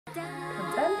肯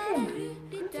栽配你。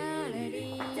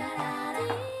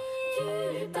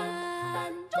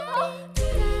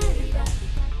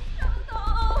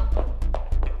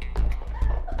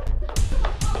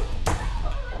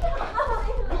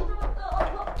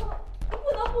不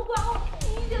能不管我，你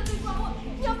一定得管我，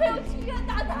你要陪我去医院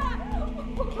打胎。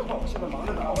我现在忙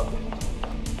着呢，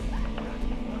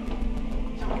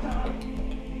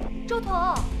周彤，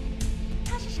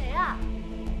他是谁啊？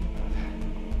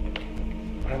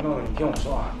不是诺诺，你听我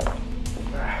说啊，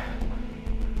哎，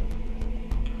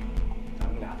咱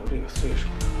们俩都这个岁数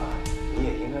了啊，你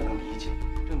也应该能理解，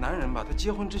这男人吧，他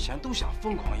结婚之前都想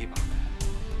疯狂一把，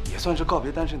也算是告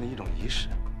别单身的一种仪式。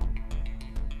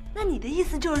那你的意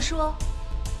思就是说，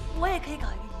我也可以搞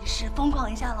一个仪式，疯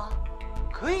狂一下喽？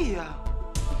可以呀，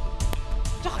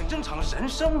这很正常，人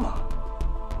生嘛。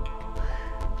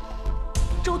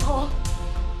周彤，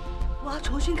我要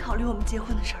重新考虑我们结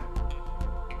婚的事儿。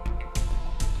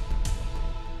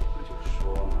我就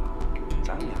说嘛，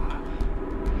咱俩太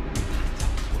早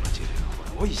做了结这个婚。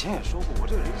我以前也说过，我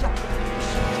这个人压根儿就不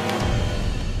适合结婚。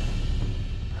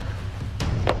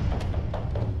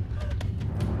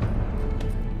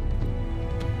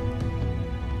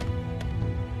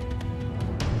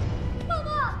诺诺，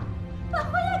把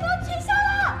婚宴给我取消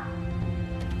了。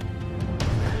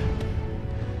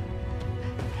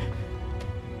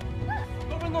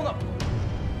不是诺诺。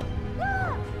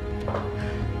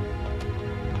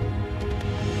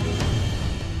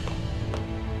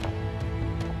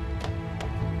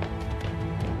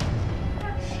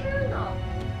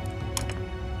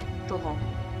周彤，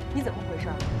你怎么回事？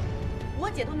我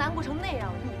姐都难过成那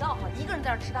样了，你倒好，一个人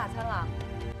在这吃大餐了。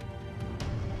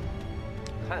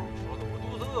看你说的，我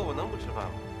肚子饿，我能不吃饭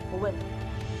吗？我问你，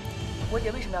我姐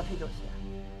为什么要退酒席？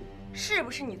是不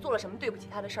是你做了什么对不起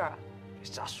她的事儿啊？别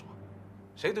瞎说，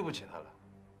谁对不起她了？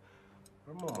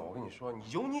不是默默，我跟你说，你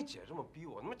有你姐这么逼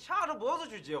我，他妈掐着脖子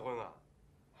去结婚啊！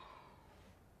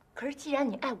可是既然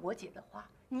你爱我姐的话，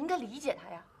你应该理解她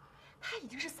呀。她已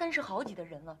经是30好几的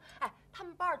人了，哎，他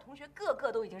们班的同学个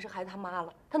个都已经是孩子他妈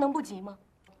了，她能不急吗？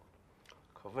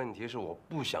可问题是我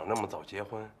不想那么早结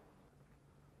婚。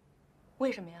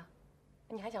为什么呀？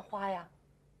你还想花呀？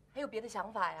还有别的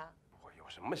想法呀？我有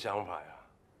什么想法呀？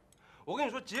我跟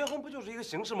你说，结婚不就是一个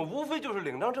形式吗？无非就是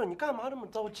领张证，你干嘛那么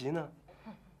着急呢？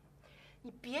你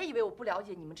别以为我不了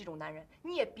解你们这种男人，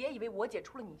你也别以为我姐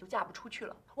除了你就嫁不出去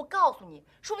了。我告诉你，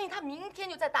说不定她明天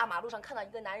就在大马路上看到一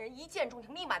个男人，一见钟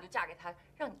情，立马就嫁给他，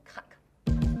让你看看。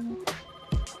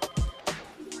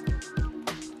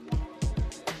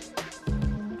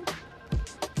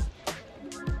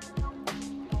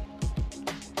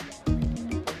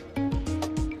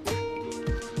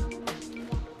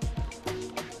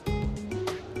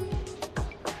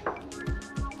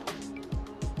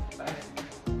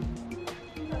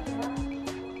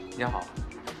你好，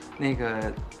那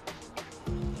个，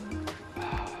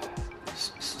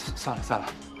算了算了，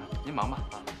您忙吧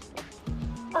啊。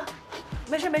啊，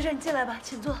没事没事，你进来吧，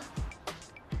请坐。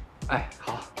哎，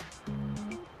好。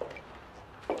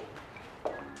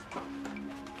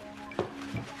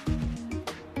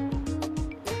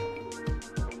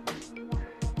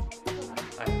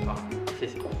哎，好，谢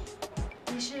谢。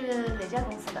你是哪家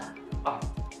公司的？啊，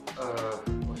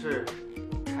我是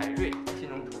凯瑞金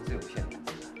融投资有限公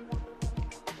司的。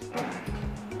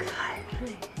凯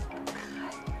瑞，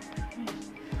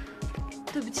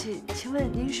对不起，请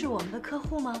问您是我们的客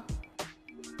户吗？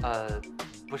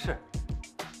不是，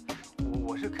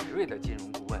我是凯瑞的金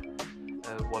融顾问，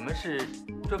我们是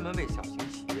专门为小型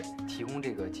企业提供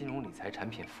这个金融理财产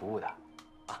品服务的。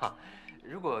啊，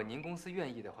如果您公司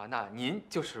愿意的话，那您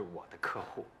就是我的客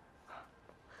户。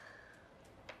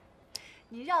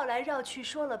你绕来绕去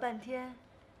说了半天，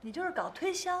你就是搞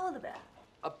推销的呗？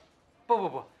啊，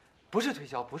不是推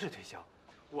销，不是推销，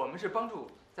我们是帮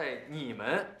助在你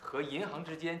们和银行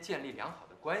之间建立良好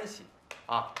的关系，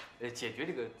啊，解决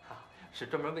这个是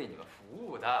专门为你们服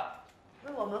务的。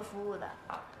为我们服务的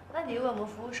啊？那你为我们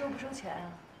服务收不收钱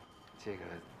啊？这个，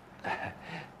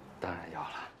当然要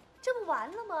了。这不完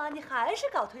了吗？你还是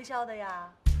搞推销的呀？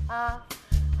啊？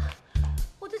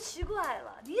我就奇怪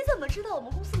了，你怎么知道我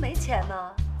们公司没钱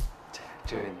呢？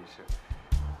这位女士，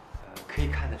可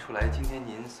以看得出来，今天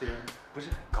您虽然不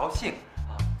是很高兴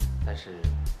啊，但是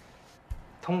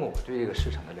通过我对这个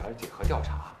市场的了解和调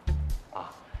查，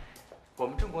啊，我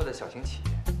们中国的小型企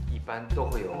业一般都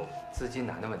会有资金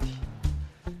难的问题。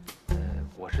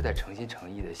我是在诚心诚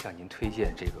意地向您推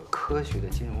荐这个科学的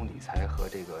金融理财和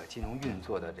这个金融运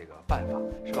作的这个办法，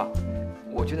是吧？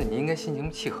我觉得您应该心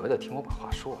平气和地听我把话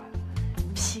说完。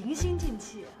平心静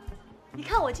气，你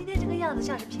看我今天这个样子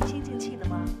像是平心静气的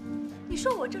吗？你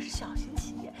说我这是小型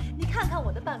企业，你看看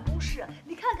我的办公室，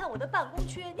你看看我的办公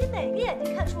区，你哪个眼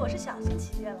睛看出我是小型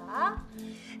企业了啊？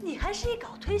你还是一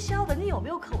搞推销的，你有没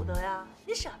有口德呀？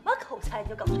你什么口才你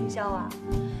就搞推销啊？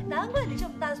难怪你这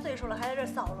么大岁数了还在这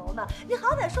扫楼呢，你好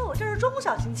歹说我这是中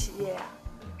小型企业呀。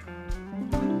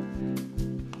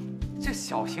这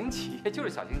小型企业就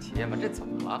是小型企业嘛，这怎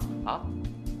么了啊？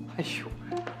哎呦，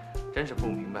真是不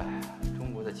明白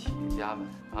中国的企业家们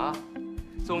啊，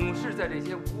总是在这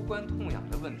些无关痛痒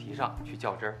的问题上去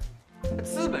较真儿。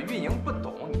资本运营不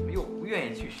懂，你们又不愿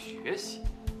意去学习。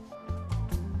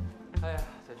哎呀，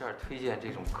在这儿推荐这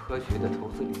种科学的投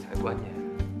资理财观念，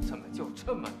怎么就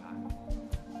这么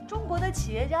难？中国的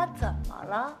企业家怎么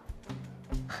了？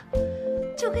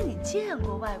就跟你见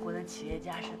过外国的企业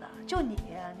家似的。就你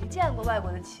见过外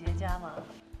国的企业家吗？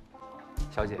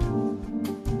小姐，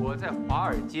我在华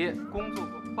尔街工作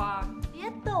过8年。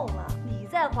别逗了，你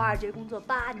在华尔街工作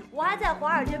8年，我还在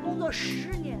华尔街工作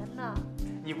10年呢。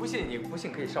你不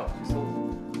信可以上网去搜。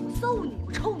我搜你，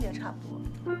我抽你也差不多。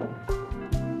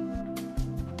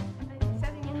小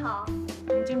姐您好，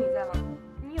经理在吗？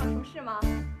您有什么事吗？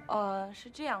是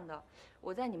这样的，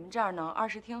我在你们这儿呢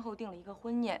，20天后订了一个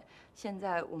婚宴，现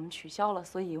在我们取消了，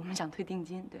所以我们想退定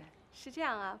金。对，是这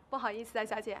样啊，不好意思啊，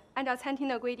小姐，按照餐厅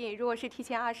的规定，如果是提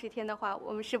前20天的话，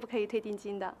我们是不可以退定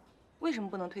金的。为什么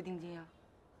不能退定金啊？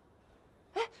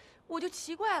哎，我就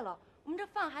奇怪了，我们这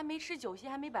饭还没吃，酒席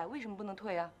还没摆，为什么不能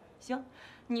退啊？行，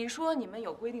你说你们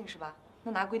有规定是吧？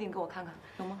那拿规定给我看看，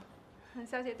有吗？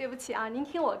小姐，对不起啊，您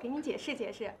听我给您解释解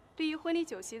释。对于婚礼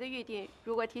酒席的预定，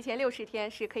如果提前60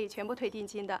天是可以全部退定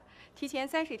金的，提前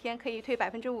30天可以退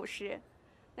50%。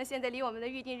那现在离我们的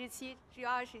预定日期只有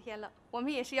20天了，我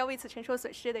们也是要为此承受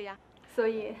损失的呀。所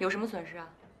以有什么损失啊？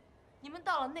你们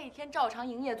到了那天照常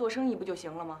营业做生意不就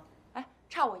行了吗？哎，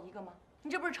差我一个吗？你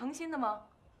这不是诚心的吗？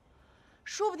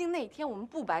说不定那天我们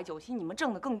不摆酒席，你们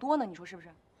挣的更多呢，你说是不是？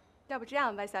要不这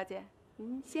样吧，小姐，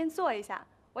您先坐一下，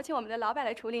我请我们的老板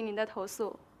来处理您的投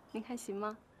诉，您看行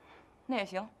吗？那也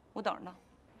行，我等着呢。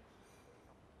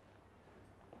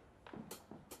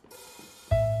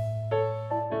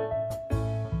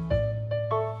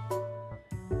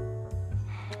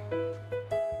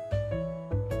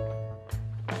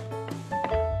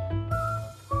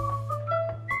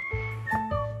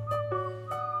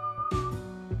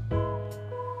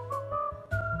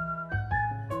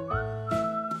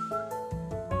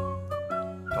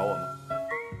找我吗？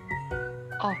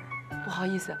哦，不好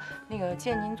意思，那个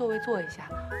借您座位坐一下，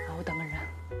我等个人。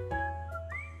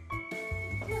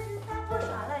这跟撒泼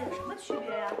耍赖有什么区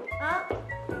别呀？啊？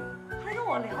还跟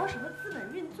我聊什么资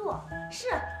本运作？是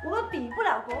我们比不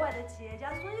了国外的企业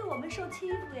家，所以我们受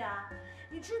欺负呀。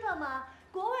你知道吗？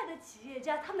国外的企业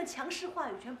家他们强势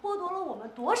话语权，剥夺了我们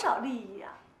多少利益呀？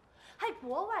还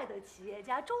国外的企业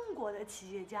家，中国的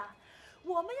企业家。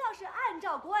我们要是按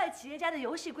照国外企业家的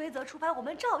游戏规则出牌，我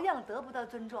们照样得不到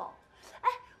尊重。哎，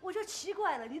我就奇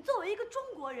怪了，你作为一个中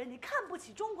国人，你看不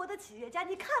起中国的企业家，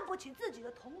你看不起自己的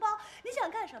同胞，你想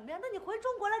干什么呀？那你回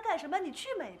中国来干什么？你去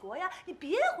美国呀？你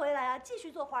别回来啊，继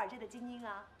续做华尔街的精英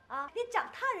啊！啊，你长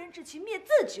他人志气，灭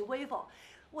自己威风。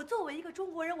我作为一个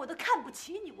中国人，我都看不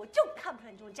起你，我就看不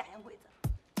上你这种假洋鬼子。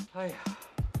哎呀，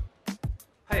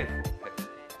佩服佩服，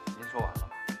您说完了吗？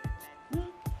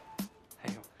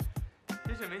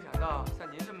真是没想到，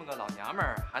像您这么个老娘们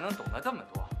儿还能懂得这么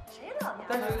多。谁老娘？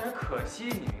但是有点可惜，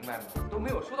你明白吗？都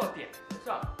没有说到点子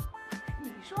上。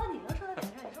你说你能说到点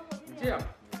上，你说你这样吧，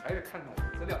你还是看看我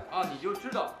的资料啊，你就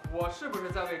知道我是不是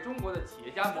在为中国的企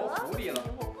业家谋福利了。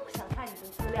我不想看你的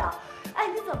资料。哎，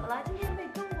你怎么了？今天为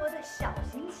中国的小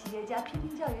型企业家批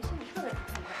评教育心理特别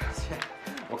看切，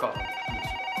我告诉你，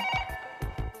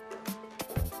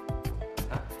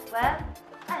喂，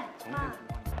哎，妈。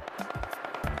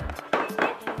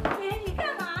你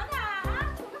干嘛呢？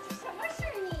啊，什么是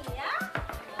你呀？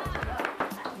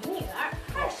你女儿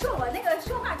还说我那个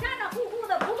说话咋咋呼呼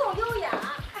的，不够优雅。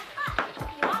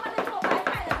你妈妈那做白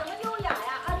菜的怎么优雅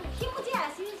呀？啊，你听不见，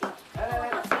行行行，我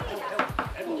多轻一点。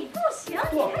你不行，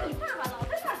你看你爸爸老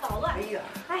在那捣乱。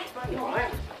哎，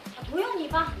不用你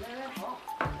帮。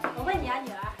我问你啊，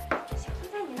女儿，小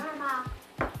春在你那儿吗？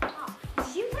啊，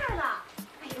已经在了。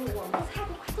哎呦，我们菜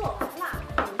都快做完了，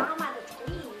你妈妈的厨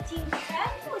艺已经全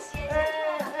部写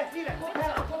进去了。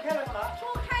锅开了干嘛？锅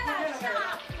开了，下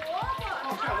萝卜，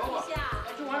炒一下。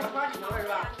就往里抓你了是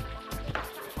吧？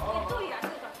你注意点这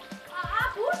个。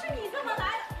不是你这么来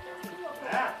的。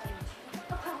哎，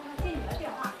快接你的电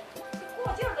话，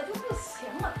过劲儿的就不行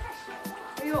了，太爽了。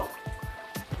哎呦，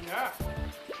女儿，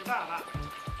吃饭了。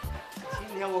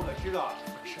今天我可知道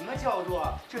什么叫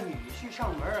做这女婿上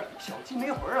门，小鸡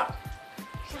没魂了。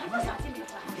什么小鸡没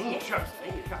魂？没你事儿，没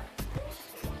你事儿。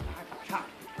哪儿打岔？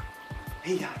哎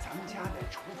呀，咱们家的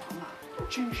厨房啊，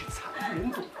真是惨不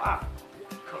忍睹啊！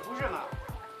可不是嘛。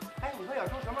哎，你和小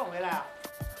周什么时候回来啊？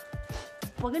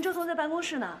我跟周彤在办公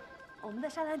室呢，我们在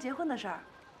商量结婚的事儿。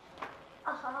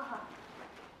啊，好好好。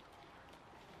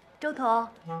周彤，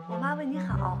我妈为你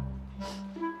好。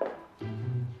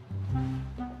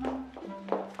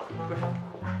不是。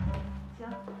行，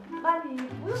妈你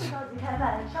不用着急开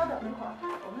饭，稍等一会儿，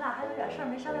我们俩还有点事儿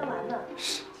没商量完呢。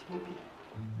神经病！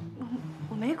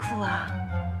我没哭啊，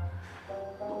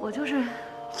我就是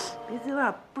鼻子有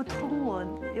点不通，我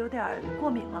有点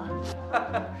过敏了。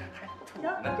行，这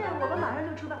样我们马上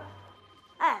就出发。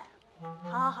哎，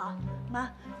好好好，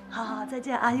妈，好好再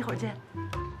见啊，一会儿见。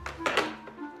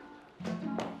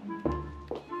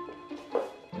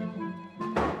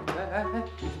哎，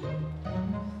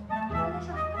刚才笑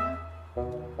什么呢？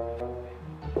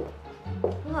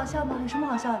很好笑吗？有什么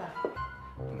好笑的？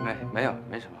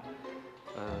没什么。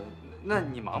那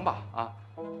你忙吧啊！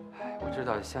哎，我知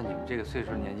道像你们这个岁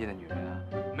数年纪的女人啊，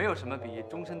没有什么比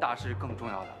终身大事更重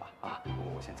要的了啊！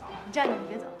我先走了。你站着，你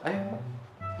别走。哎。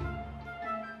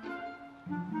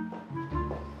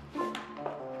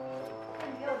那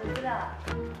你给我的资料啊？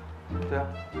对啊。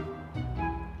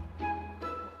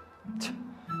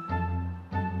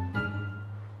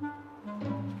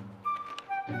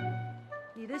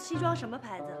你的西装什么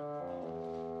牌子？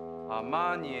阿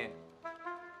玛尼。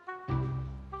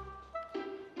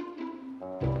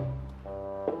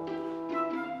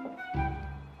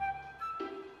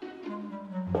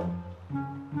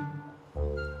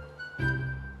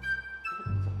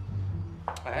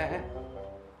哎，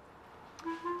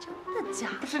真的假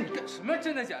的？不是你干什么？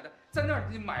真的假的？在那儿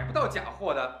你买不到假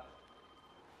货的。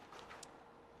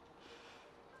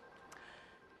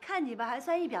看你吧，还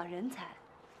算一表人才。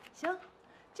行，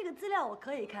这个资料我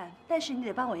可以看，但是你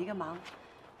得帮我一个忙，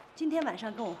今天晚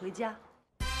上跟我回家。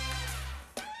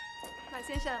马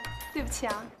先生，对不起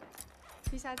啊。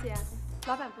于小姐，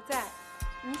老板不在，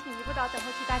您请移步到等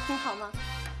候区大厅好吗？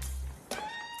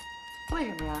为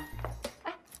什么呀？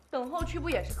哎，等候区不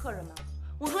也是客人吗？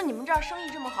我说你们这儿生意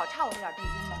这么好，差我那点定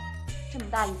金吗？这么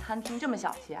大一餐厅这么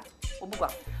小气啊？我不管，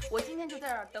我今天就在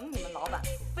这儿等你们老板，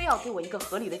非要给我一个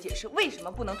合理的解释，为什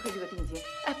么不能退这个定金？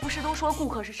哎，不是都说顾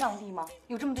客是上帝吗？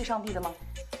有这么对上帝的吗？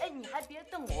哎，你还别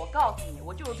瞪我，我告诉你，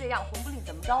我就是这样，混不吝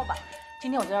怎么着吧？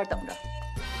今天我在这儿等着，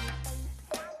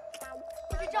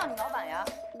我去叫你老板呀。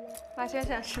马先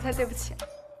生，实在对不起。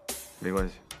没关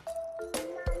系，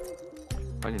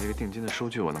把你那个定金的收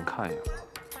据我能看一眼吗？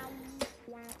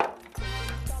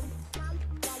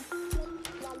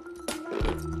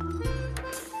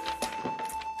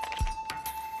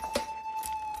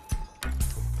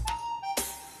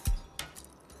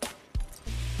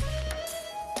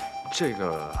这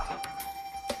个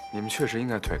你们确实应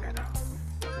该退给他，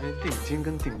因为定金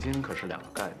跟定金可是两个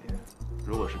概念。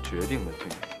如果是决定的定，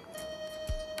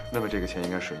那么这个钱应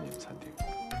该属于你们餐厅；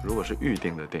如果是预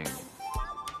定的定，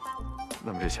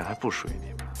那么这钱还不属于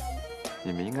你们。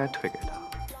你们应该退给他，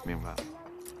明白了吗？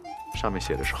上面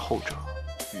写的是后者，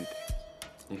预定。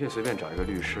你可以随便找一个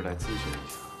律师来咨询一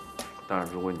下。当然，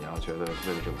如果你要觉得为了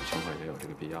这5000块钱有这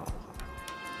个必要的话。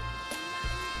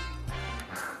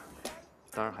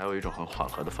当然，还有一种很缓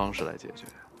和的方式来解决，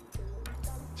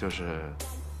就是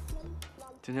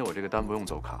今天我这个单不用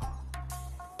走卡，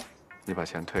你把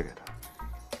钱退给他，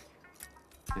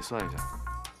你算一下，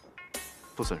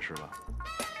不损失吧？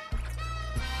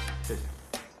谢谢。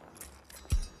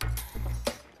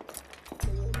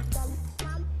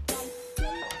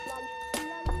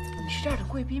你是这儿的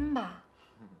贵宾吧？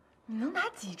你能打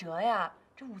几折呀？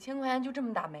这5000块钱就这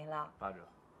么打没了8折。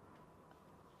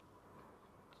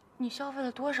你消费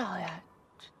了多少呀？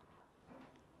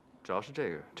主要是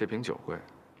这瓶酒贵，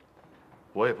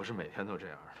我也不是每天都这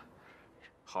样的，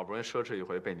好不容易奢侈一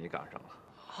回，被你赶上了。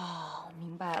哦，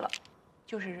明白了，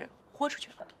就是豁出去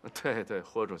了。对，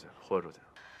豁出去了，豁出去了。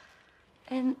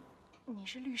哎，你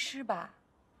是律师吧？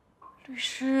律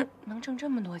师能挣这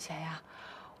么多钱呀？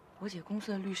我姐公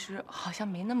司的律师好像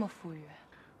没那么富裕。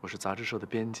我是杂志社的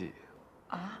编辑。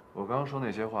啊？我刚刚说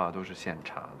那些话都是现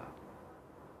查的。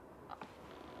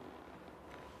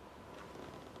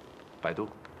百度。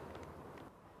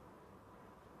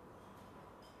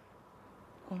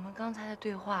我们刚才的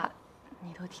对话，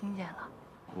你都听见了？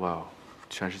哇哦，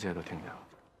全世界都听见了。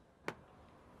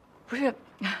不是，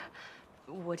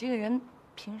我这个人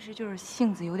平时就是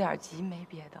性子有点急，没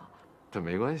别的。这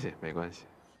没关系，没关系。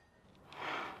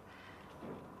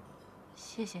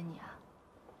谢谢你啊。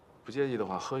不介意的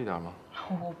话，喝一点吗？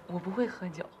我不会喝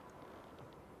酒。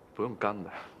不用干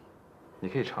的，你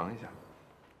可以尝一下。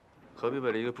何必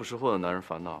为了一个不识货的男人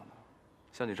烦恼呢？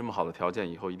像你这么好的条件，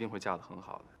以后一定会嫁得很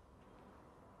好的。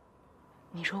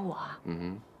你说我啊？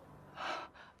嗯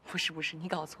不是，你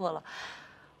搞错了。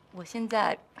我现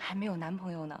在还没有男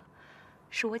朋友呢，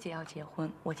是我姐要结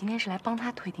婚，我今天是来帮她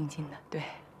退定金的。对。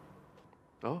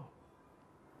哦。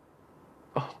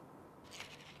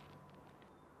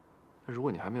那如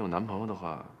果你还没有男朋友的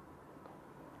话，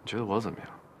你觉得我怎么样？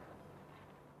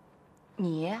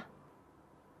你？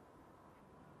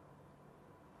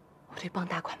我对傍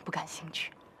大款不感兴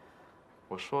趣。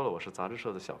我说了，我是杂志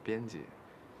社的小编辑，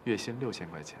月薪6000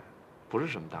块钱，不是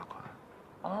什么大款。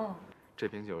哦。这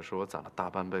瓶酒是我攒了大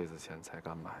半辈子钱才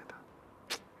敢买的。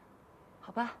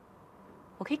好吧，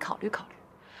我可以考虑考虑。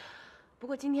不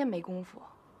过今天没功夫，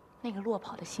那个落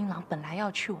跑的新郎本来要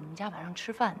去我们家晚上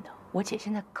吃饭的，我姐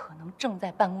现在可能正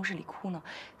在办公室里哭呢，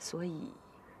所以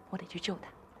我得去救她。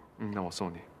那我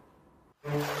送你。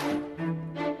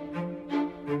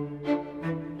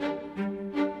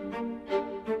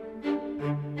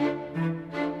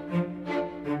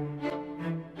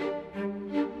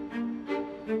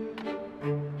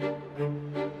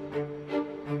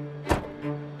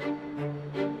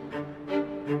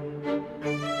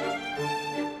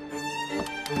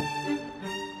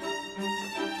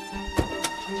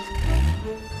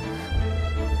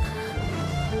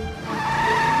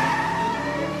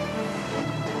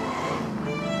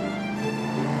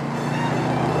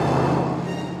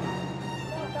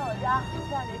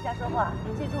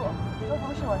记住，周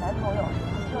彤是我男朋友，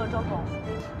你就是周彤。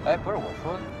哎，不是，我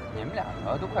说你们两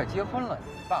个都快结婚了，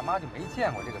你爸妈就没见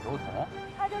过这个周彤？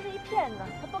他就是一骗子，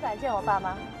他不敢见我爸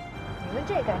妈。你问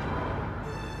这干什么？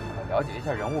我了解一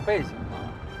下人物背景嘛。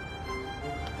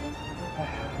哎，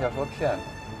要说骗子，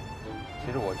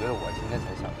其实我觉得我今天才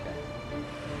像骗子。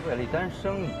为了一单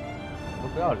生意，都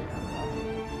不要脸了。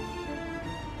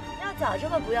要早这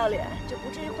么不要脸，就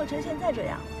不至于混成现在这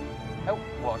样。哎，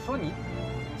我说你。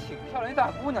挺漂亮一大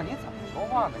姑娘，你怎么说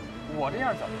话呢？我这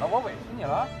样怎么了？我委屈你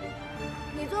了？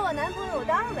你做我男朋友，我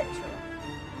当然委屈了。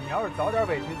你要是早点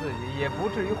委屈自己，也不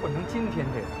至于混成今天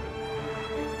这样。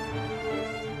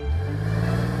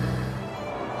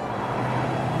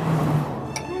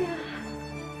哎呀，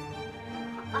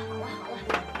好了，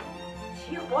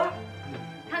齐活儿，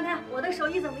看看我的手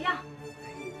艺怎么样？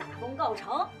大功告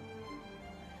成。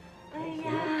哎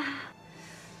呀。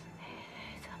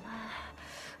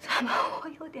怎么我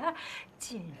有点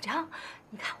紧张？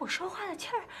你看我说话的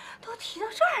气儿都提到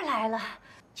这儿来了。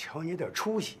瞧你点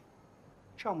出息，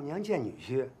丈母娘见女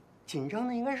婿，紧张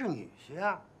的应该是女婿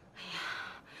啊。哎呀，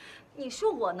你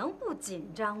说我能不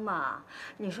紧张吗？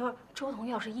你说周彤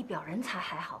要是一表人才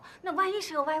还好，那万一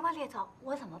是个歪瓜裂枣，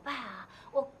我怎么办啊？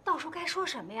我到时候该说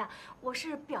什么呀？我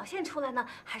是表现出来呢，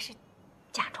还是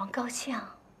假装高兴？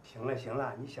行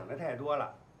了，你想的太多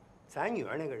了。咱女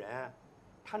儿那个人。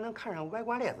他能看上歪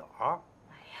瓜裂枣？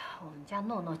哎呀，我们家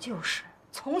诺诺就是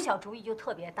从小主意就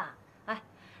特别大，哎，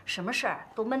什么事儿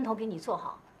都闷头给你做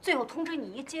好，最后通知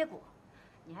你一结果。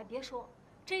你还别说，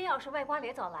真要是歪瓜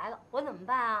裂枣来了，我怎么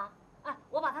办啊？哎，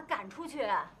我把他赶出去，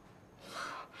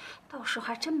到时候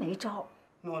还真没招。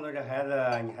诺诺这孩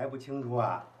子你还不清楚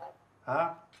啊？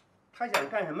啊，他想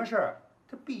干什么事儿，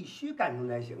他必须干成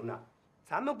才行呢。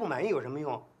咱们不满意有什么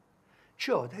用？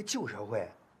这要在旧社会，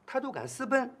他都敢私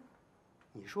奔。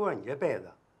你说你这辈子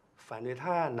反对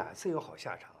他哪次有好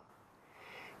下场？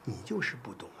你就是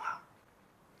不懂啊，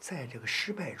在这个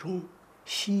失败中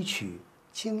吸取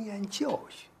经验教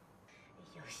训。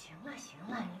哎呦，行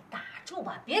了，你打住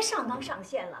吧，别上纲上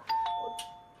线了。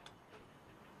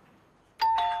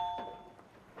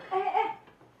哎，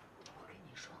我跟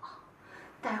你说啊，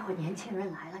待会儿年轻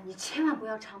人来了，你千万不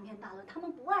要长篇大论，他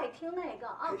们不爱听那个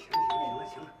啊。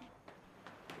行了。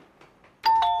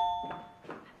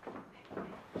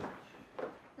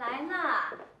来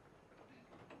啦！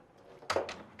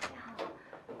你好，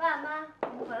爸妈，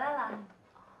你们回来了。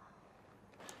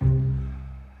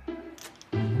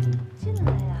进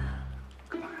来呀！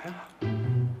干嘛呀？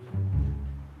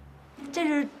这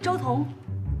是周彤。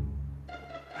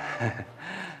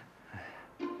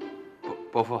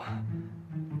伯父，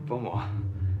伯母，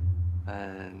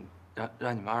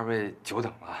让你们二位久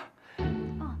等了。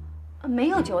哦，没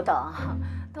有久等，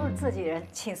都是自己人，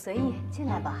请随意进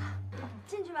来吧。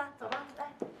进去吧，走吧，来。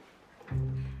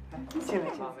进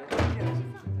来。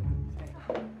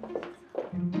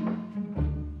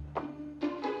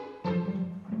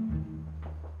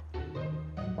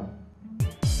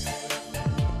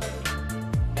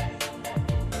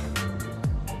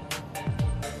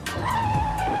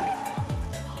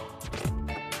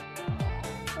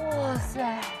哇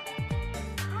塞，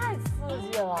太刺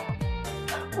激了！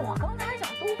我刚才想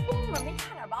兜风呢，没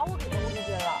差点把我给兜进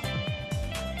去了。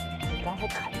你刚才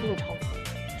肯定超速，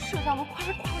摄像头夸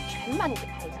哧全把你给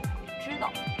拍下来，你知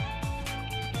道。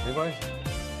没关系，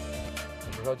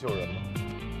你不是要救人吗？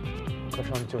快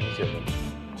上去救你姐姐，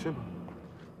去吧。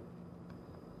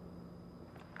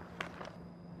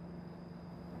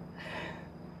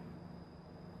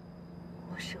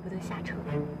我舍不得下车。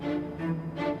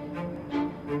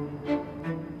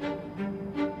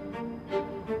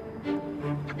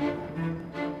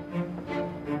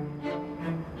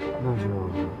那就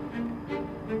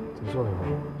再坐一会儿。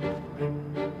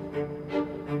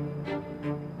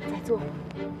再坐会儿。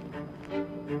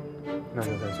那就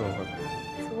再坐会儿呗。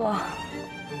坐。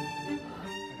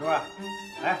小周啊，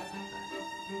来，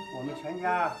我们全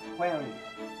家欢迎你。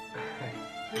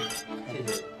谢谢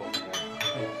伯母。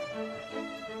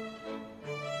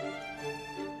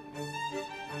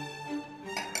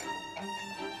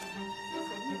随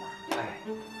意吧。哎，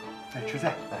来吃菜，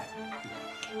来。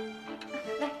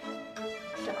来，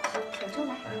小周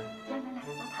来，来，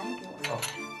拿盘子给我。哦。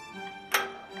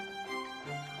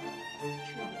吃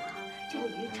鱼啊，这个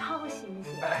鱼超新鲜。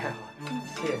哎呀，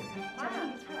谢谢你。哇，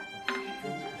没错，这不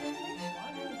是没指望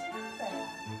人家的呀。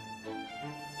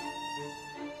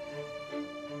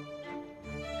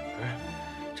不是，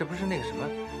这不是那个什么，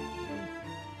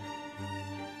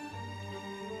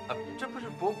这不是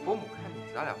伯母看你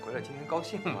咱俩回来今天高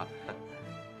兴吗？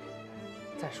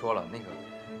再说了，那个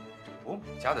这伯母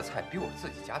家的菜比我自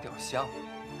己家的要香。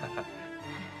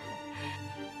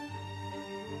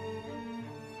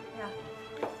呀，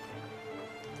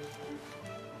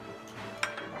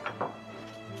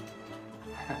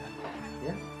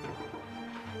呀，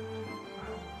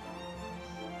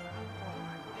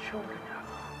收着点啊！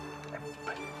哎，不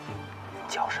是，你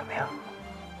叫什么呀？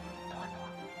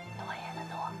诺言的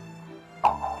诺。哦。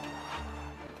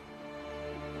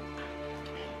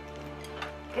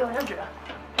给我张纸。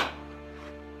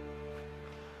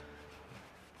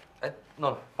哎，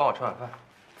诺诺，帮我盛碗饭。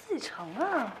自己盛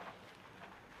啊。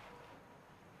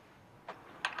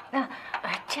那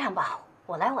这样吧，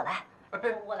我来。哎，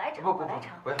别，我来盛，不，我来盛。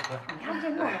不要。你看这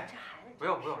诺诺这孩子。不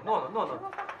用，诺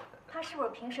诺。他是不是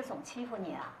平时总欺负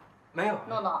你啊？没有。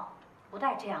诺诺，不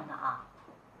带这样的啊。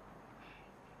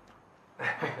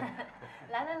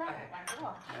来，碗给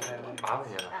我。来，麻烦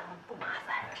你了。不麻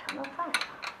烦，盛个饭。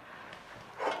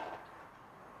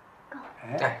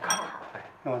哎，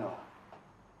诺诺，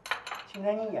今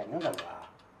天你眼睛怎么了？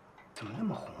怎么那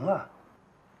么红啊？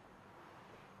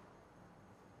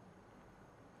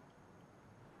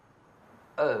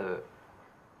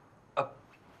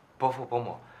伯父伯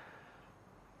母，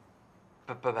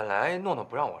本来诺诺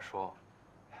不让我说，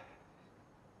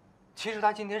其实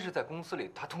他今天是在公司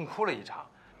里他痛哭了一场。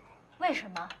为什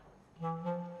么？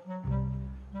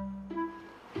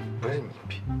不是你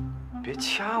别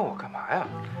掐我干嘛呀？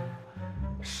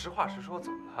实话实说，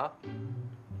怎么了？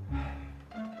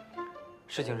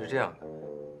事情是这样的，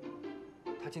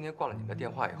他今天挂了你们的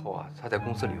电话以后啊，他在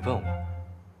公司里问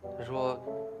我，他说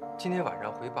今天晚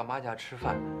上回爸妈家吃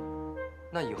饭，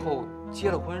那以后结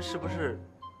了婚是不是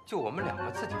就我们两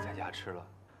个自己在家吃了？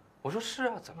我说是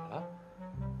啊，怎么了？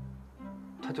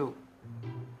他就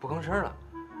不吭声了，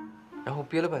然后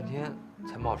憋了半天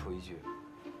才冒出一句。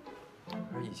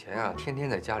而以前啊，天天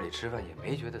在家里吃饭也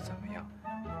没觉得怎么样，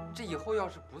这以后要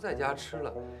是不在家吃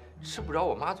了，吃不着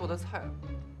我妈做的菜，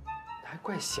还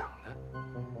怪想的。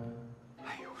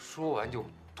哎呦，说完就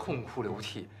痛哭流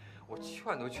涕，我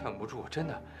劝都劝不住，真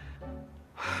的。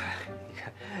哎，你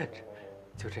看，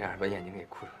就这样把眼睛给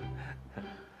哭出来。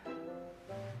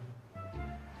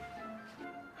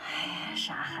哎呀，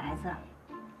傻孩子，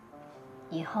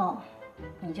以后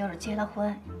你就是结了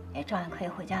婚，也照样可以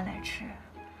回家来吃。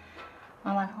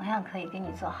妈妈同样可以给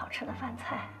你做好吃的饭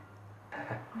菜。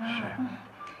是。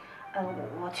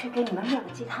我去给你们热个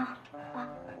鸡汤啊。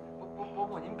伯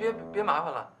母，您别麻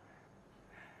烦了。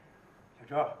小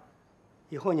周，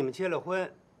以后你们结了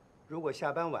婚，如果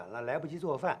下班晚了来不及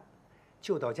做饭，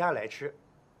就到家来吃，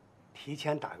提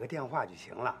前打个电话就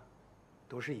行了。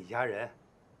都是一家人，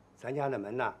咱家的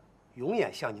门呢，永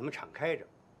远向你们敞开着。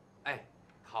哎，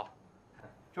好。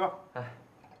周，哎，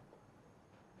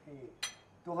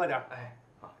多喝点。哎，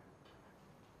好。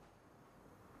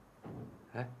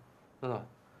哎，诺诺，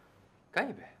干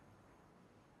一杯。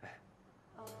哎。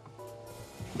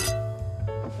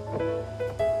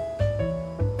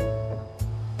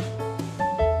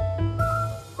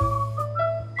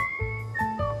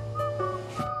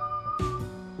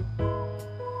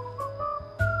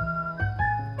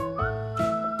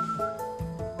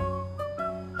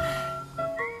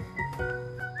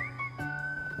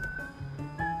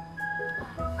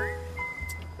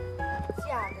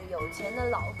嫁个有钱的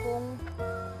老公，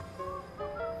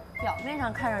表面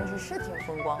上看上去是挺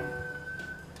风光的，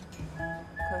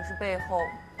可是背后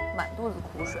满肚子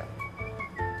苦水。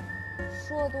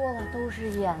说多了都是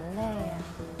眼泪啊。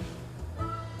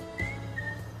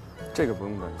这个不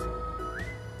用担心，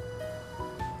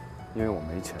因为我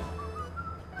没钱。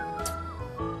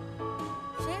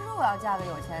谁说我要嫁给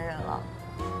有钱人了？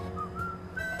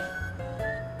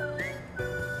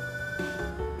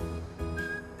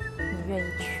你愿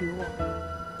意娶我？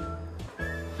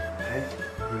哎，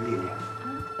不是丽丽，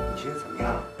你觉得怎么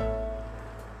样？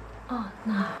哦，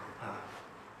那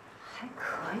还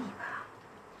可以吧。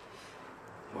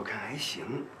我看还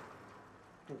行。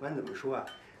不管怎么说啊，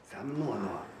咱们诺诺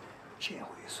这回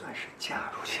算是嫁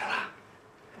出去了。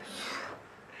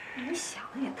你想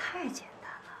的也太简单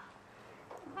了，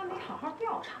你还没好好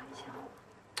调查一下。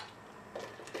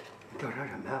你调查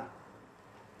什么呀？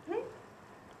哎，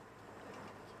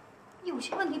有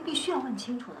些问题必须要问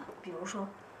清楚的，比如说，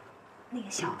那个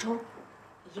小周，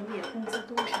一个月工资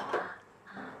多少啊？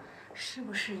是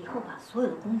不是以后把所有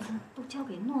的工资都交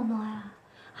给诺诺呀？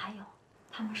还有，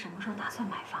他们什么时候打算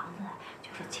买房子？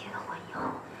就是结了婚以后，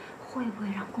会不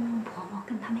会让公公婆婆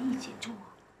跟他们一起住？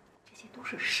这些都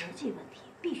是实际问题，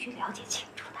必须了解清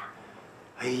楚的。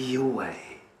哎呦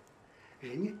喂，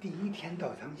人家第一天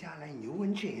到咱们家来，你就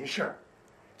问这些事儿，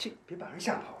这别把人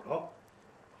吓跑喽。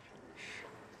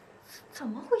怎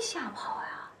么会吓跑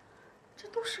呀？这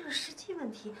都是个实际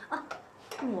问题啊！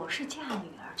我是嫁女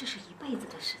儿，这是一辈子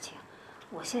的事情。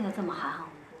我现在这么含含糊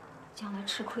糊，将来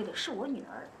吃亏的是我女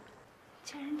儿。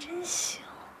这人真行，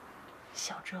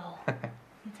小周，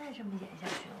你再这么演下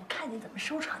去，我看你怎么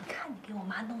收场。你看你给我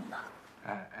妈弄的。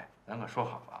哎哎，咱可说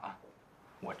好了啊，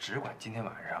我只管今天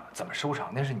晚上怎么收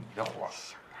场，那是你的活儿。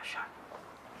小点声。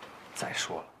再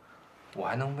说了，我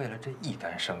还能为了这一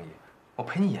单生意，我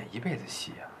陪你演一辈子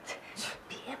戏啊！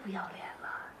别不要脸了，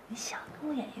你想跟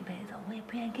我演一辈子，我也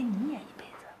不愿意跟你演一辈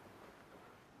子。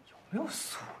有没有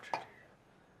素质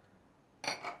这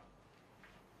人？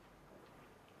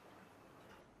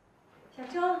小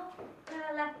周，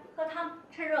来，喝汤，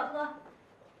趁热喝。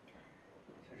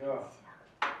小周，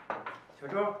小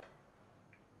周，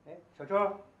哎，小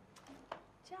周，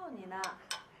叫你呢。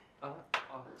啊，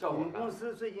叫我你们公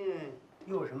司最近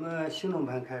又有什么新弄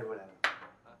盘开出来了？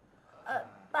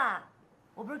爸，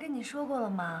我不是跟你说过了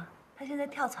吗？他现在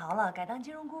跳槽了，改当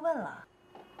金融顾问了。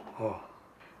哦，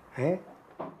哎，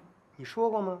你说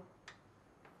过吗？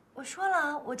我说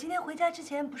了，我今天回家之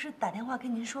前不是打电话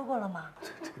跟您说过了吗？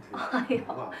哎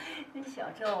呦，这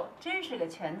小周真是个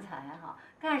全才哈，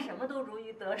干什么都如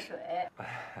鱼得水。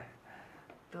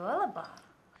得了吧，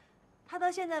他到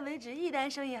现在为止一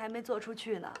单生意还没做出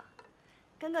去呢，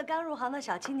跟个刚入行的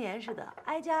小青年似的，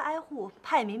挨家挨户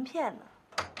派名片呢。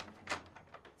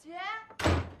姐，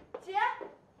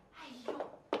哎呦，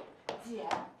姐，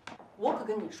我可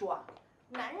跟你说啊，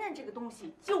男人这个东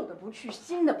西旧的不去，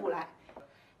新的不来，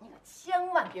你可千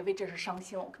万别为这事伤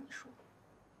心了。我跟你说。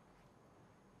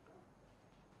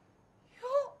哟，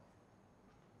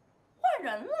换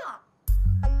人了，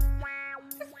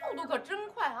这速度可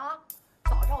真快啊！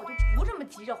早知道我就不这么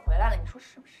急着回来了，你说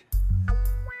是不是？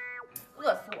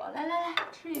饿死我！来，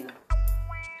吃一个。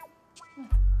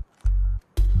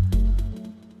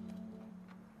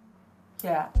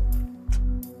姐，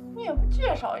你也不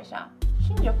介绍一下，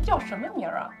新姐夫叫什么名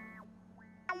儿啊？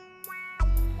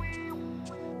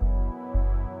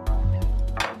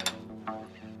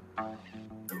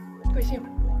贵姓？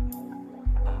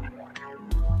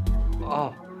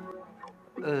哦，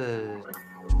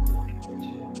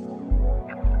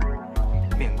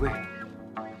免贵，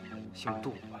姓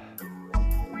杜，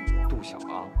杜小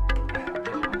昂。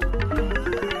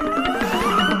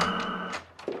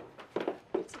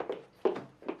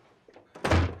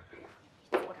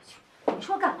你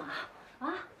说干嘛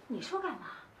啊？你说干嘛？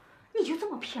你就这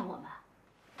么骗我们？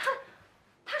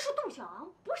他是杜小昂，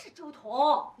不是周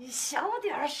彤。你小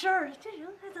点声儿，这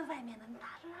人还在外面呢，你打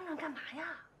这嚷嚷干嘛呀？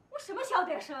我什么小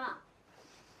点声啊？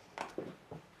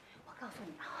我告诉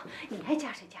你啊，你爱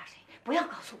嫁谁嫁谁，不要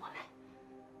告诉我们。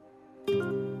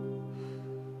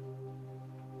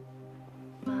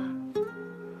妈，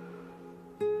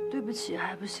对不起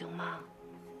还不行吗？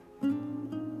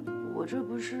我这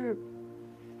不是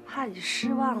怕你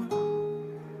失望吗？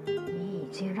你已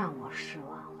经让我失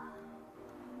望了，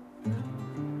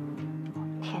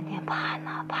我天天盼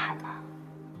呐盼呐，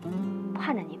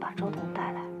盼着你把周彤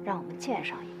带来，让我们见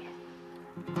上一面。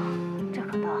这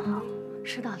可倒好，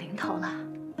事到临头了，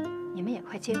你们也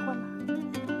快结婚了，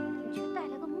你却带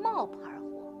来个冒牌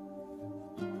货，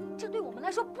这对我们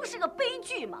来说不是个悲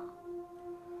剧吗？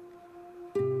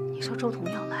你说周彤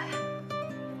要来，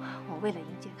我为了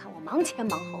迎接他，我忙前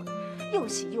忙后的，又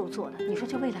洗又做的，你说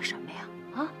这为了什么呀？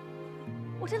啊，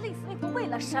我这累死累活为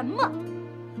了什么？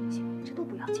行，这都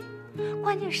不要紧，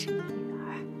关键是你女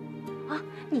儿，啊，啊，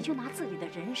你就拿自己的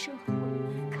人生和婚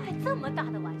姻开这么大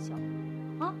的玩笑，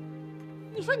啊？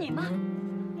你说你妈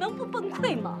能不崩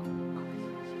溃吗？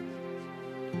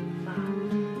妈，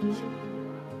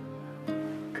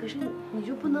可是你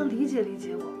就不能理解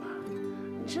我吗？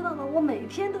你知道吗？我每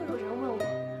天都有人问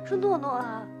我说：“诺诺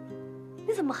啊，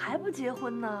你怎么还不结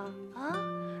婚呢？啊，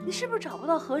你是不是找不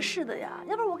到合适的呀？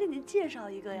要不然我给你介绍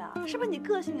一个呀？是不是你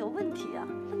个性有问题呀？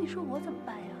那你说我怎么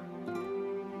办呀？”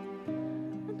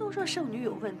人都说剩女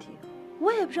有问题，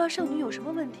我也不知道剩女有什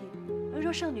么问题。人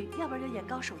说剩女要不然就眼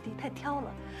高手低太挑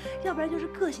了，要不然就是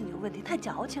个性有问题太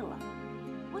矫情了。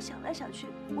我想来想去，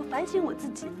我反省我自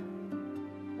己，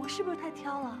我是不是太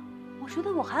挑了？我觉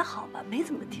得我还好吧，没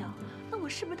怎么挑。那我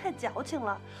是不是太矫情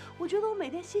了？我觉得我每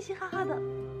天嘻嘻哈哈的，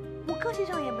我个性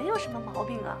上也没有什么毛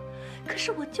病啊。可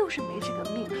是我就是没这个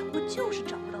命，我就是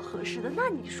找不到合适的。那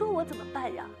你说我怎么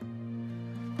办呀？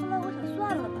后来我想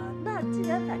算了吧，那既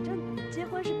然反正结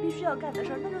婚是必须要干的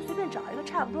事儿，那就随便找一个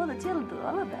差不多的结了得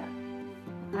了呗。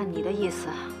按你的意思，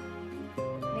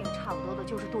那个差不多的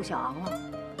就是杜小昂了。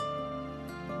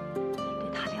你对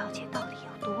他了解到底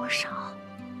有多少？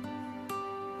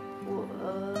我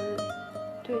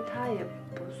对他也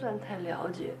不算太了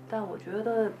解，但我觉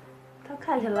得他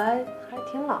看起来还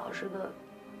挺老实的，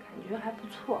感觉还不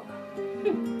错吧。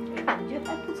感觉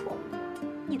还不错。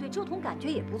你对周彤感觉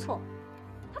也不错，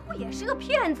他不也是个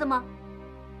骗子吗？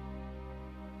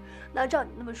那照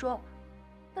你那么说，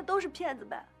那都是骗子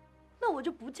呗？那我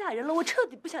就不嫁人了，我彻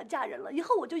底不想嫁人了，以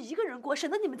后我就一个人过，省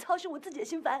得你们操心，我自己也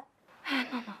心烦。哎，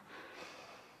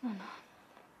诺诺，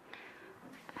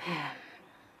哎，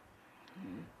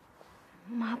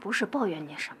妈不是抱怨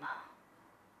你什么。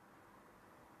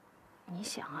你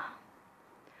想啊，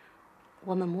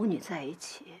我们母女在一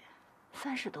起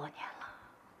30多年了，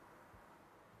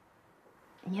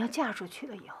你要嫁出去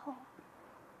了以后，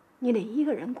你得一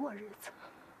个人过日子。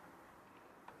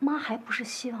妈还不是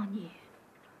希望你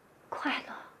快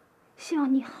乐，希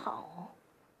望你好。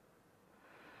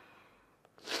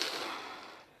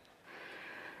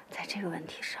在这个问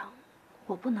题上，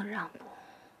我不能让步，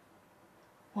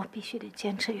我必须得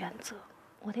坚持原则，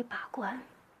我得把关。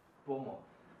伯母，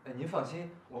哎，您放心，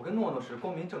我跟诺诺是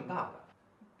光明正大的。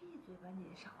闭嘴吧你，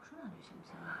少说两句行不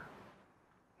行啊？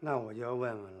那我就要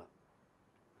问问了，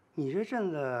你这阵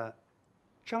子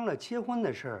张罗结婚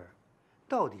的事儿，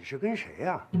到底是跟谁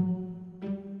呀？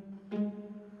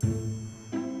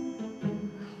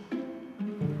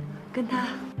跟他。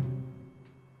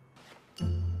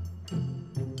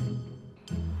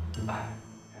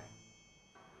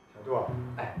小杜，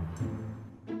哎，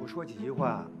我说几句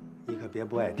话，你可别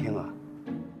不爱听啊。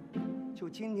就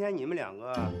今天你们两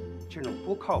个这种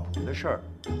不靠谱的事儿，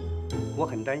我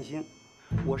很担心。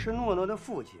我是诺诺的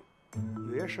父亲，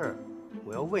有些事儿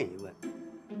我要问一问。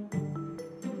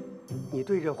你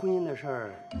对这婚姻的事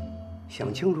儿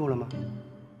想清楚了吗？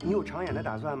你有长远的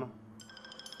打算吗？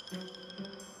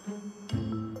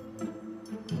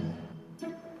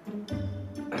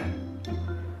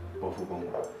伯父伯母，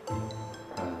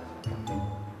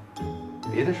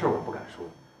别的事儿我不敢说，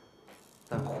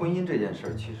但婚姻这件事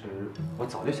儿，其实我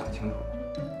早就想清楚了。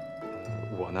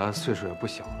我呢，岁数也不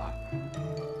小了，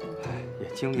哎，也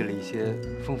经历了一些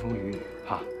风风雨雨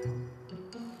哈。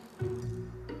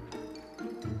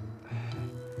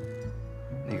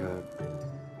那个，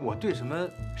我对什么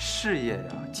事业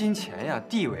呀、金钱呀、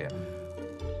地位啊，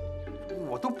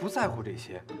我都不在乎这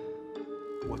些。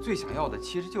我最想要的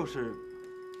其实就是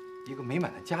一个美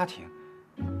满的家庭，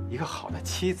一个好的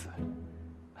妻子，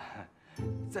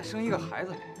再生一个孩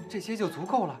子，这些就足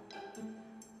够了。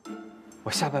我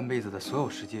下半辈子的所有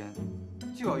时间，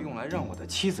就要用来让我的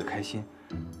妻子开心，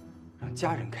让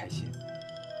家人开心。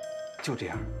就这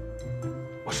样，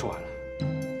我说完了。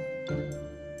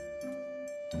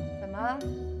怎么，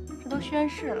这都宣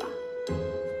誓了？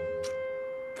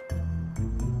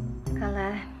看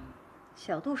来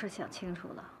小杜是想清楚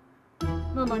了。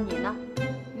诺诺，你呢？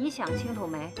你想清楚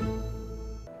没？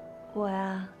我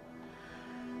呀，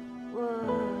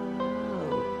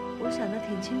我想得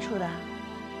挺清楚的。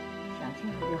想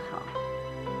清楚就好。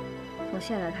从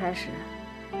现在开始，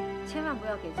千万不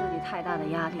要给自己太大的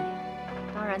压力。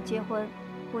当然，结婚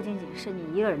不仅仅是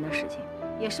你一个人的事情，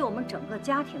也是我们整个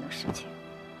家庭的事情。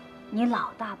你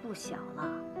老大不小了，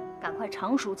赶快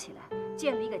成熟起来，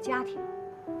建立一个家庭。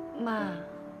妈，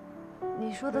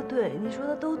你说的对，你说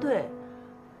的都对。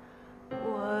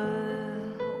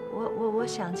我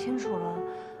想清楚了，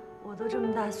我都这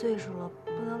么大岁数了，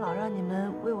不能老让你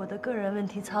们为我的个人问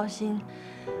题操心。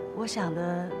我想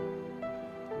的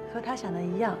和他想的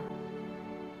一样。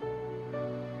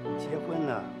结婚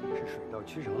呢是水到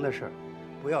渠成的事儿，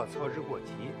不要操之过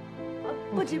急。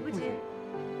不急不急。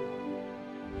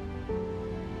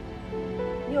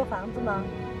你有房子吗？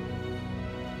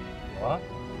有啊。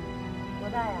多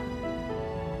大呀？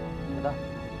不大。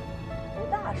不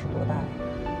大是多大呀？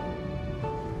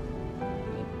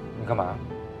你干嘛？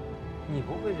你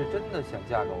不会是真的想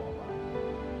嫁给我吧？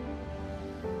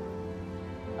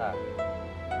哎，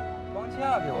光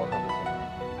嫁给我可不行，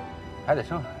还得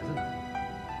生孩子呢。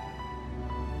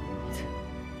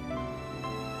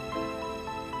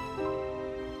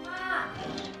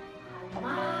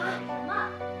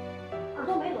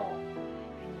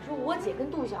我姐跟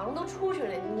杜小阳都出去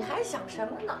了，你还想什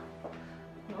么呢？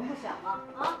能不想吗？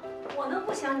啊，我能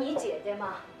不想你姐姐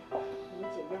吗？你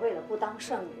姐姐为了不当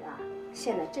剩女啊，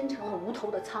现在真成了无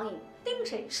头的苍蝇，盯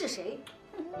谁是谁。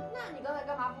那你刚才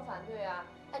干嘛不反对啊？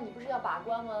哎，你不是要把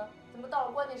关吗？怎么到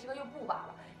了关键时刻又不把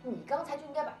了？你刚才就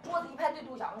应该把桌子一拍，对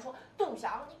杜小阳说：“杜小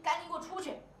阳，你赶紧给我出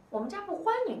去，我们家不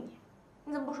欢迎你。”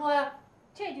你怎么不说呀？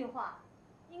这句话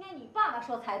应该你爸爸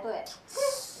说才对。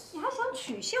你还想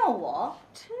取笑我？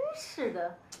真是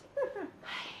的！哎，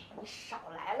你少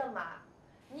来了嘛！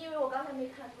你以为我刚才没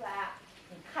看出来啊？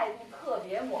你态度特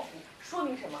别模糊，说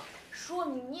明什么？说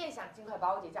明你也想尽快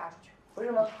把我姐嫁出去，不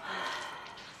是吗？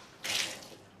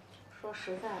说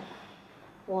实在的，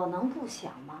我能不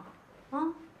想吗？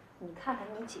啊，你看看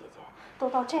你姐姐都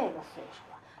到这个岁数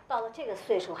了，到了这个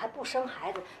岁数还不生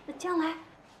孩子，那将来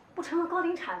不成了高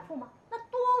龄产妇吗？那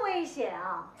多危险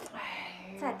啊！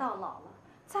哎，再到老了。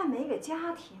再没个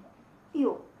家庭，哎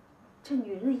呦，这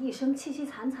女人的一生凄凄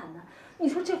惨惨的，你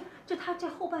说她这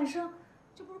后半生，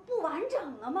这不是不完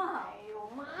整了吗？哎呦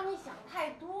妈，你想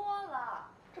太多了，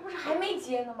这不是还没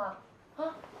结呢吗？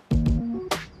啊！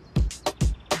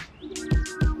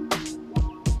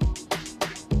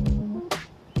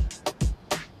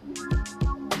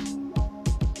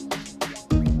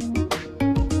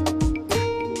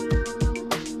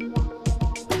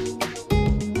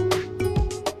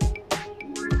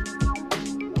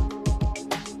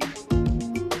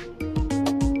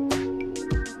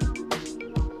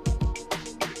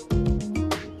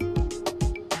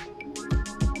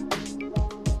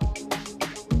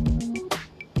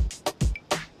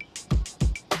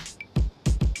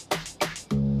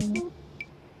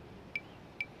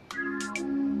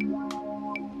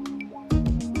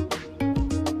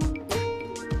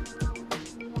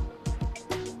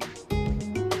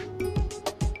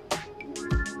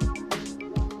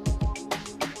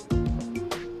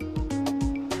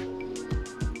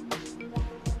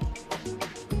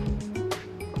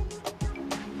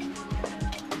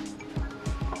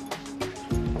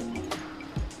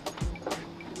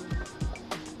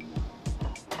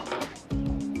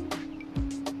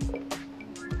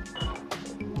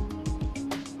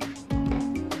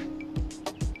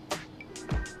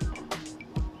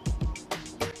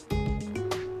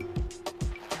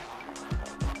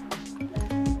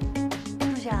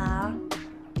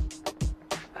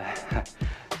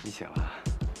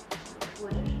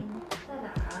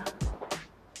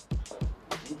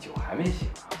还没醒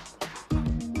啊？昨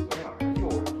天晚上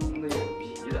又是红的又是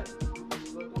皮的，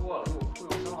喝多了又哭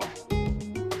又闹。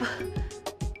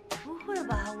不会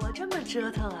吧，我这么折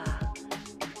腾啊？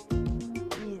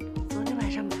你昨天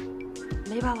晚上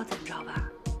没把我怎么着吧？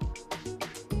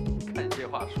看你这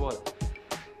话说的，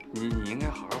你应该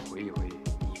好好回忆回忆，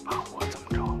你把我怎么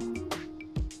着？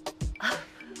啊，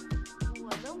我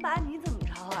能把你怎么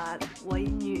着啊？我一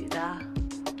女的。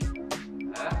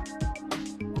哎。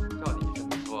照你这么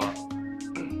说，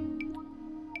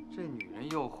这女人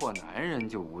诱惑男人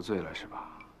就无罪了是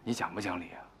吧？你讲不讲理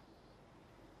啊？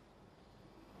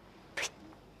呸！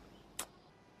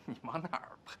你往哪儿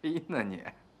呸呢你？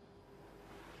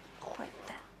混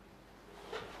蛋！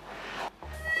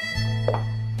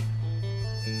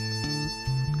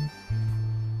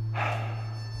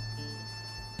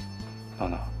诺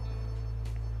诺，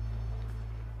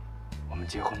我们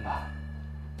结婚吧。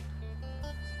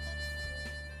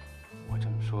我这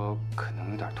么说可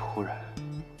能有点突然，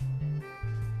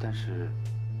但是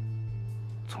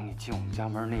从你进我们家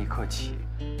门那一刻起，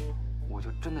我就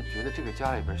真的觉得这个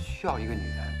家里边需要一个女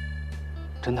人，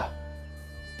真的。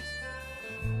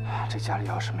这家里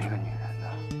要是没个女人呢，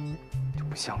就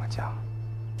不像个家。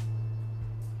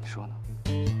你说呢？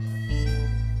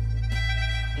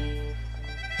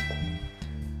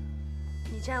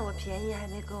你占我便宜还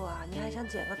没够啊，你还想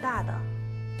捡个大的？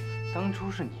当初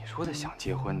是你说的想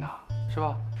结婚的，是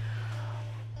吧？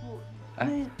哎，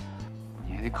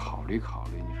你也得考虑考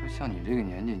虑。你说像你这个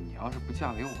年纪，你要是不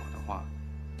嫁给我的话，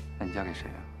那你嫁给谁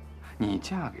呀？你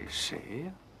嫁给谁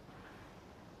呀？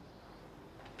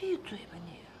闭嘴吧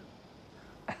你！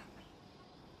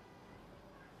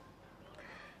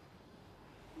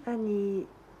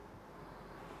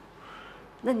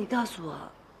那你告诉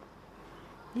我，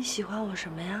你喜欢我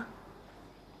什么呀？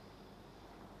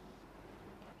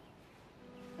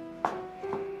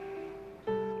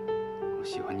我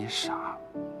喜欢你傻，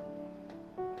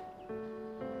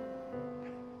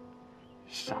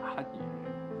傻女人。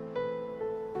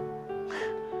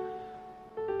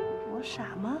我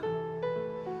傻吗？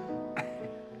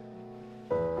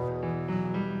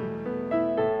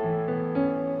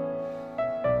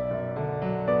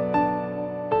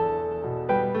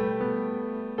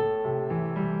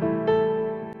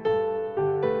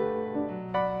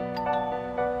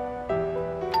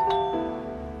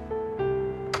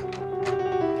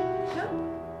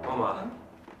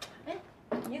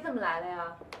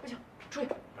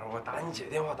你姐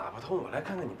电话打不通，我来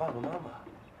看看你爸爸妈妈。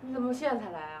你怎么现在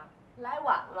才来啊？来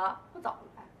晚了，我早就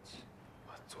来。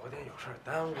我昨天有事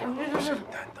耽误了。是。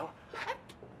等会儿。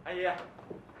阿姨，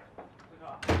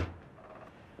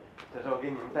这是我给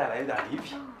你们带来一点礼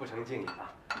品，不成敬意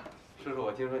啊。叔叔，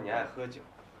我听说你爱喝酒。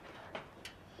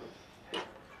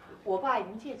我爸已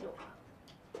经戒酒了。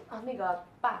啊，那个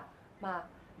爸妈，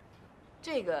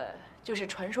这个就是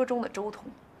传说中的周彤。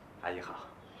阿姨好。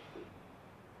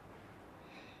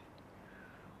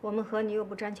我们和你又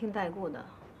不沾亲带故的，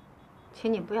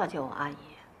请你不要叫我阿姨。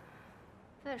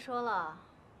再说了，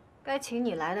该请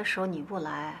你来的时候你不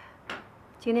来，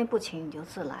今天不请你就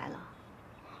自来了。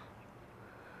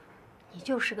你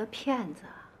就是个骗子。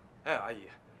哎，阿姨，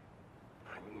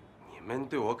你们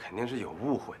对我肯定是有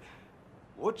误会，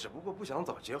我只不过不想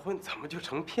早结婚，怎么就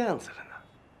成骗子了呢？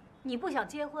你不想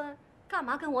结婚，干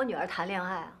嘛跟我女儿谈恋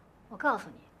爱啊？我告诉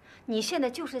你，你现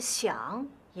在就是想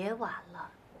也晚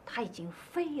了。他已经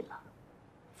飞了，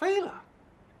飞了，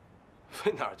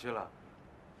飞哪儿去了？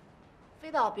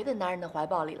飞到别的男人的怀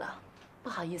抱里了。不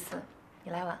好意思，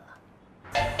你来晚了。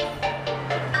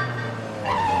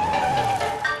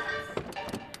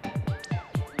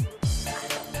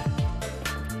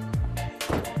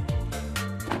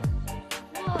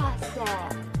哇塞，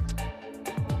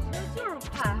这就是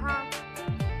快哈！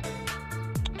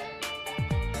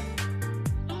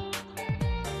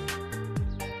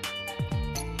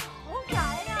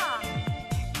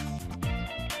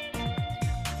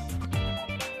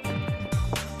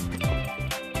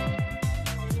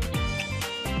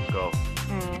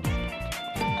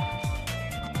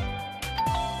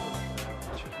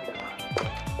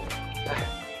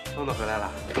东东回来了。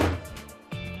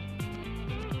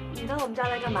你到我们家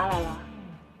来干嘛来了？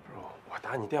不是，我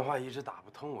打你电话一直打不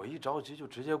通，我一着急就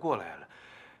直接过来了。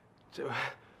这，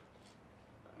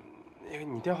那个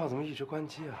你电话怎么一直关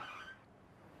机啊？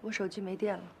我手机没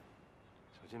电了。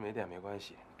手机没电没关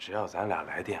系，只要咱俩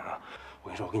来电啊！我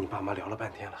跟你说，我跟你爸妈聊了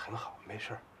半天了，很好，没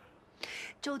事儿。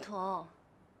周彤，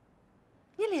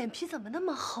你脸皮怎么那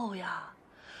么厚呀？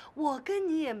我跟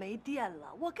你也没电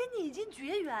了，我跟你已经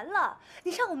绝缘了。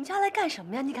你上我们家来干什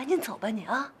么呀？你赶紧走吧，你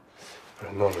啊！不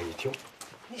是诺诺，你听，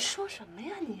你说什么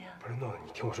呀你？不是诺诺，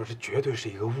你听我说，这绝对是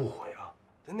一个误会啊！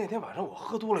那天晚上我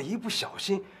喝多了，一不小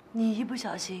心。你一不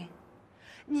小心，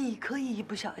你可以一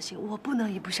不小心，我不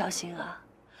能一不小心啊！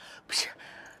不是，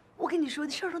我跟你说，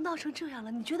事儿都闹成这样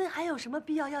了，你觉得还有什么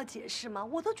必要要解释吗？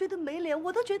我都觉得没脸，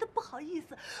我都觉得不好意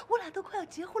思。我俩都快要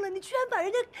结婚了，你居然把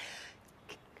人家……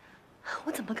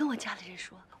我怎么跟我家里人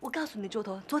说？我告诉你，周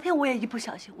彤，昨天我也一不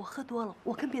小心，我喝多了，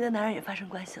我跟别的男人也发生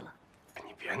关系了。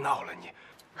你别闹了，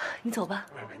你走吧。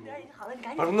不是女儿已经好了，你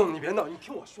赶紧。不是诺诺，你别闹，你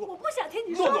听我说。我不想听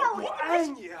你说了，我爱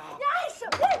你啊！你爱什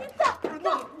么呀？你走，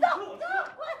走，走，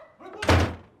滚！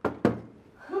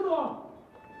诺诺。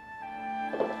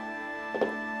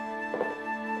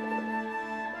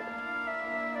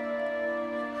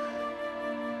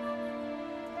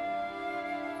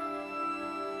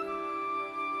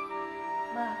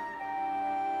妈，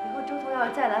以后周彤要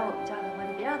是再来我们家的话，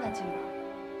你别让他进门。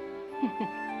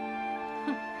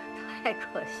太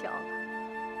可笑了！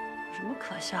有什么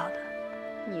可笑的？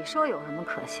你说有什么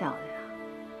可笑的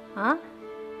呀？啊？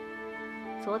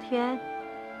昨天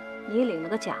你领了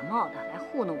个假冒的来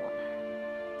糊弄我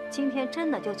们，今天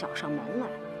真的就找上门来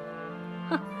了。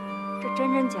哼，这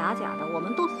真真假假的，我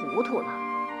们都糊涂了。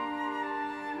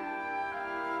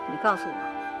你告诉我，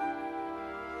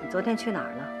你昨天去哪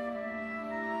儿了？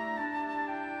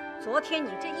昨天你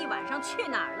这一晚上去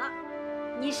哪儿了？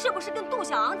你是不是跟杜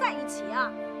小昂在一起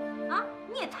啊？啊，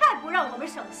你也太不让我们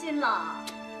省心了！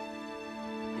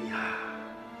哎呀，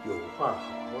有话好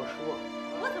好说。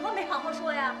我怎么没好好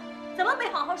说呀？怎么没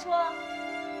好好说？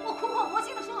我苦口婆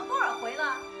心的说了多少回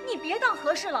了？你别当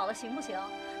和事佬了，行不行？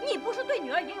你不是对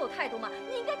女儿也有态度吗？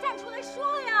你应该站出来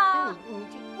说呀！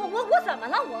我怎么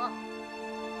了我？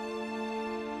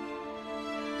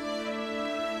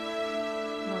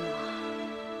诺诺，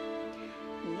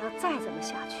你要再这么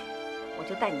下去，我我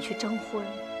就带你去征婚，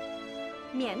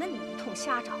免得你一通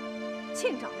瞎找，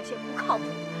净找那些不靠谱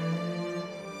的。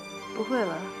不会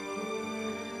了，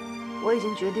我已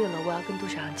经决定了，我要跟杜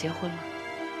小阳结婚了。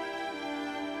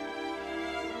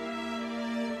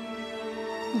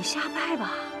你瞎掰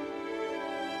吧！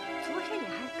昨天你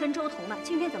还跟周彤呢，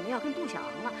今天怎么要跟杜小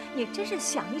阳了？你真是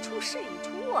想一出是一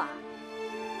出啊！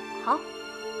好，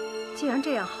既然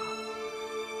这样好，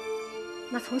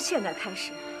那从现在开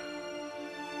始，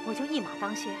我就一马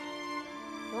当先，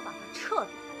我把他彻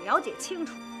底的了解清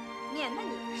楚，免得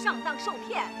你上当受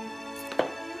骗。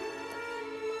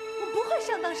我不会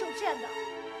上当受骗的。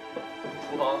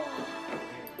厨房。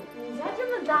你家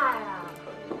这么大呀？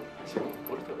行，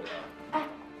不是特别大。哎，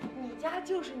你家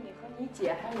就是你和你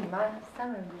姐还有你妈3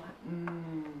个人住啊？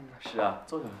是啊，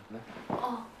坐下来，来。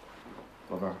哦，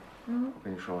宝贝儿，我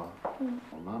跟你说，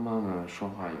我妈妈呢说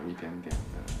话有一点点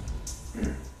的，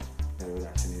要有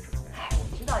点心理准备。哎，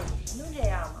我知道，以前都这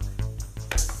样嘛。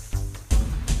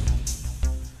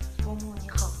伯母你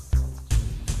好。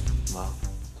妈。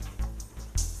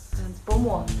伯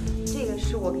母，这个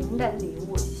是我给您带的礼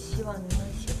物，希望您能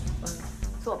喜欢。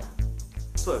坐吧。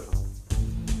坐一坐。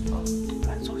啊，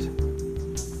来坐下。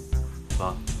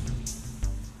妈，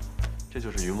这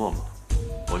就是余沫沫，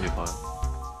我女朋友。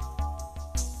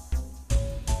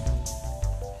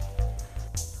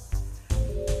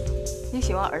你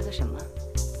喜欢儿子什么？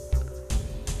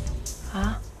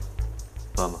啊？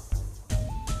妈妈。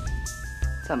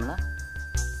怎么了？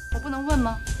我不能问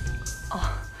吗？哦，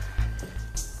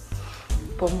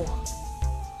伯母，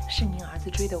是您儿子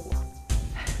追的我。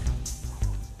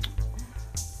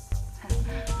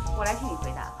我来替你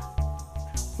回答吧。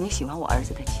你喜欢我儿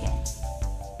子的钱。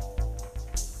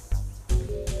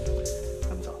咱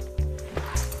们走。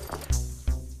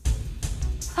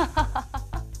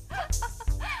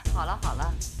好了好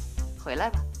了，回来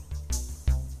吧。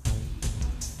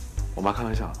我妈开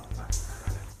玩笑的。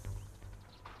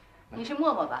你是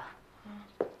沫沫吧？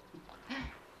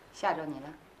吓着你了？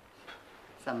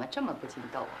怎么这么不禁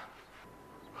斗啊？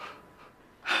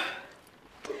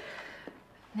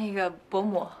那个伯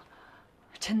母，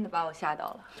真的把我吓到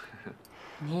了。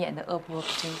你演的恶婆婆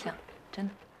真像，真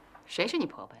的。谁是你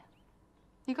婆婆呀？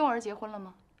你跟我儿子结婚了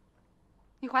吗？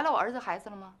你怀了我儿子孩子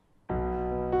了吗？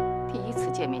第一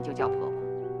次见面就叫婆婆，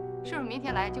是不是明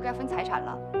天来就该分财产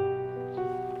了？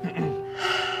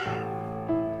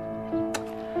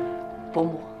伯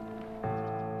母，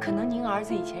可能您儿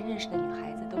子以前认识的女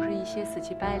孩子都是一些死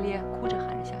乞白咧、哭着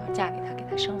喊着想要嫁给他、给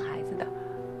他生孩子的，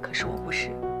可是我不是。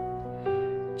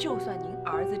就算您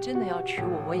儿子真的要娶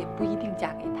我，我也不一定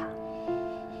嫁给他。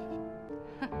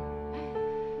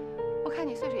我看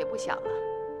你岁数也不小了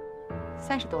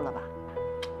，30多了吧？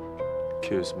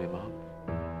 Excuse me, mom。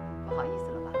不好意思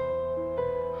了吧？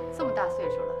这么大岁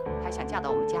数了，还想嫁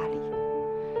到我们家里，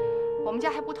我们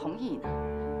家还不同意呢。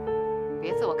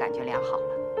别自我感觉良好了。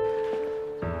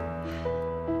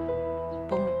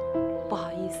伯母，不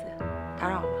好意思，打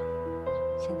扰了，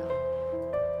先走。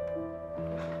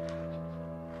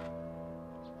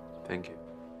Thank you。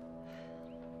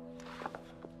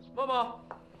沫沫。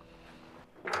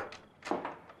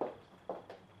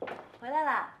回来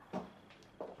啦。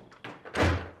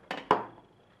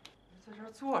在这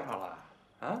儿坐上了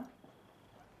啊？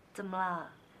怎么了？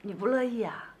你不乐意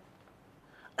啊？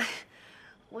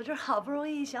我这好不容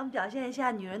易想表现一下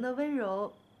女人的温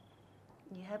柔，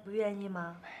你还不愿意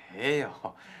吗？没有，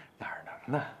哪儿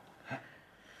能呢？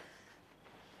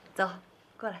走，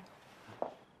过来。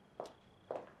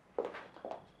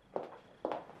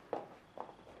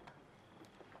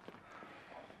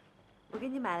我给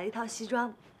你买了一套西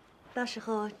装，到时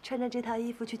候穿着这套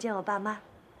衣服去见我爸妈。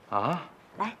啊？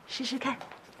来试试看。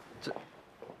这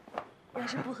要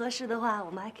是不合适的话，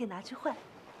我们还可以拿去换。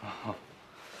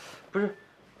不是，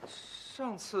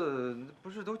上次不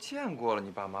是都见过了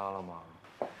你爸妈了吗？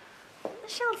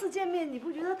上次见面你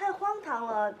不觉得太荒唐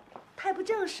了，太不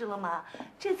正式了吗？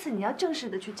这次你要正式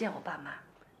的去见我爸妈，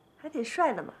还得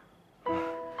帅的嘛。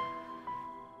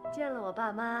见了我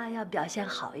爸妈要表现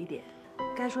好一点，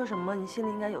该说什么你心里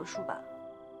应该有数吧？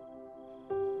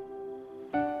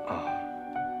啊。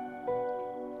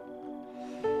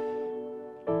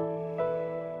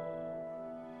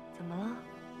怎么了？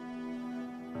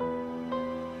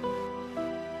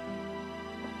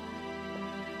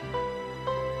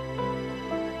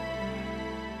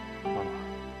妈妈，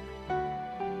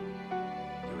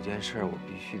有件事我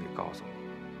必须得告诉你，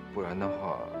不然的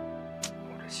话，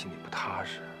我这心里不踏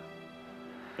实。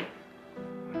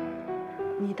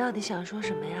你到底想说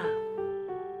什么呀？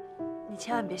你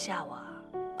千万别吓我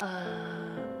啊！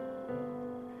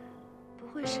不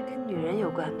会是跟女人有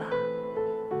关吧？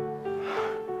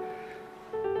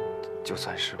就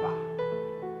算是吧。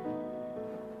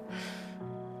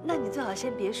那你最好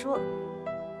先别说。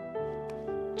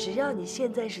只要你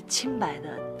现在是清白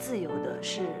的、自由的，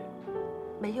是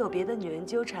没有别的女人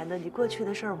纠缠的，你过去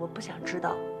的事儿我不想知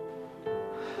道。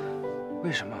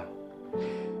为什么？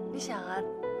你想啊，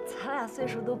咱俩岁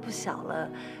数都不小了，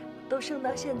都生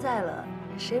到现在了，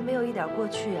谁没有一点过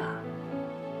去啊？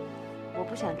我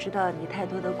不想知道你太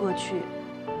多的过去，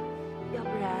要不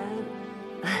然，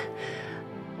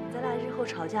咱俩日后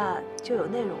吵架就有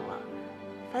内容了。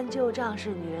翻旧账是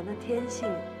女人的天性，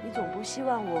你总不希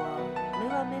望我没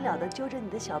完没了的揪着你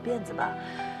的小辫子吧？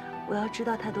我要知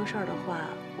道太多事儿的话，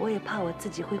我也怕我自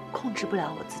己会控制不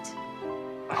了我自己。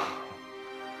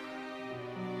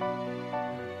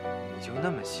你就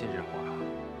那么信任我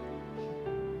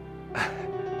啊？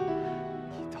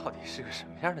你到底是个什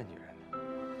么样的女人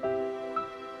呢？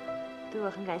对我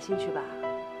很感兴趣吧？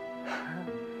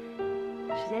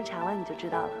时间长了你就知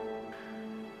道了。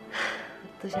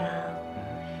杜晓，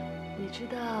你知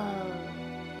道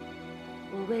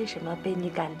我为什么被你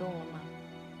感动了吗？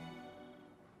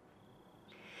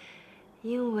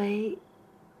因为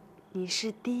你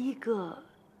是第一个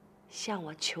向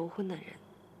我求婚的人。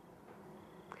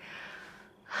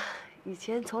以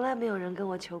前从来没有人跟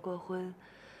我求过婚，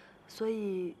所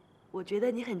以我觉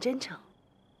得你很真诚。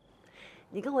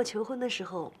你跟我求婚的时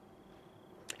候，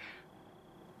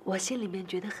我心里面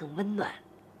觉得很温暖，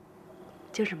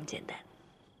就这么简单。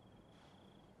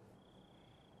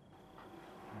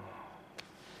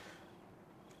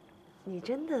你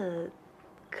真的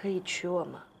可以娶我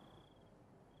吗？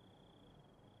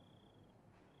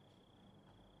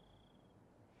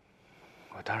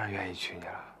我当然愿意娶你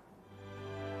了。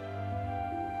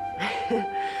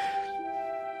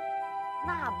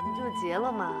那不就结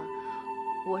了吗？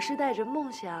我是带着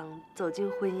梦想走进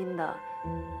婚姻的，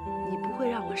你不会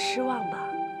让我失望吧？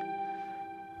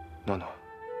诺诺，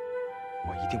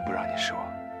我一定不让你失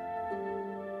望。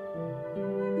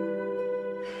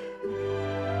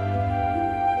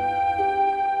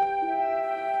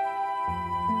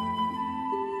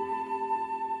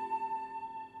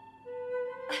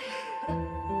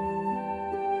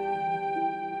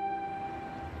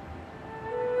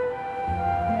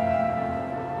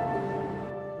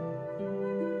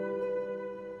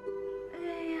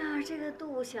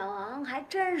杜小昂还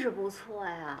真是不错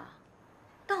呀，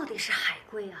到底是海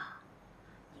归啊！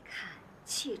你看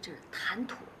气质、谈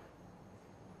吐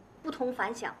不同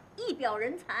凡响，一表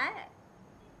人才。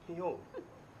哎呦，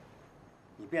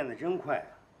你变得真快啊！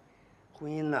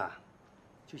婚姻呐，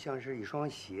就像是一双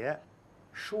鞋，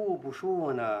舒服不舒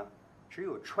服呢，只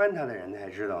有穿它的人才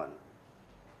知道呢。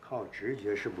靠直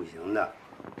觉是不行的。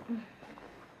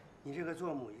你这个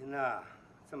做母亲的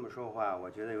这么说话，我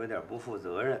觉得有点不负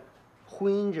责任。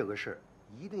婚姻这个事儿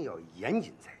一定要严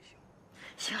谨才行。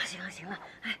行了行了行了，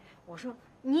哎，我说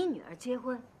你女儿结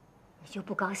婚，你就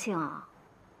不高兴啊？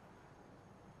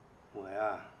我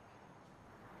呀，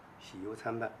喜忧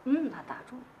参半。那打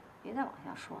住，别再往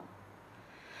下说了。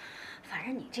反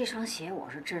正你这双鞋我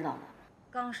是知道的，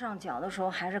刚上脚的时候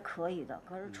还是可以的，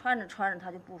可是穿着穿着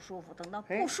它就不舒服，等到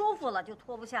不舒服了就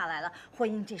脱不下来了。婚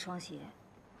姻这双鞋，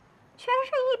全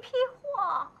是一批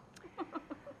货。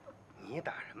你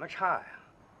打什么岔呀？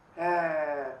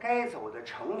该走的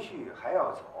程序还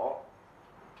要走。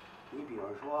你比方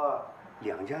说，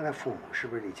两家的父母是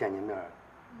不是得见见面？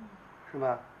是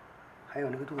吧？还有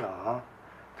那个杜小航，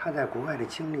他在国外的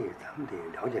经历，咱们得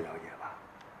了解了解吧？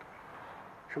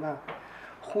是吧？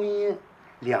婚姻，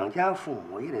两家父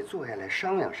母也得坐下来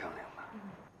商量商量吧。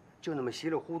就那么稀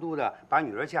里糊涂的把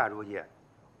女儿嫁出去，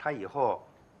他以后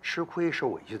吃亏受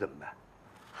委屈怎么办？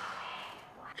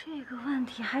这个问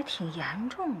题还挺严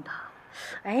重的，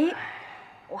哎，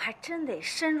我还真得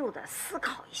深入的思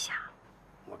考一下。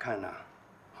我看呐，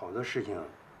好多事情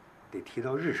得提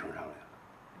到日程上来了，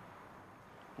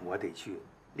我得去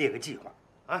列个计划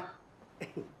啊。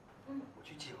我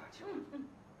去计划计划。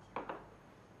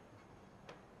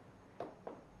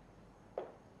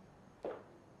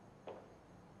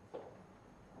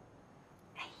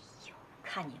哎呦，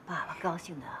看你爸爸高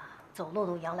兴的走路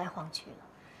都摇来晃去了。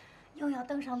又要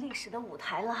登上历史的舞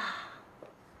台了。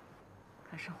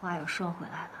可是话又说回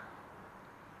来了，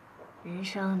人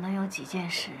生能有几件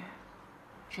事，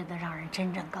真的让人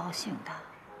真正高兴的？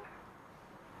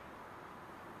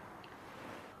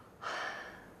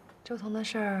周彤的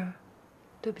事儿，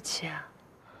对不起啊。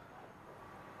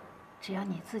只要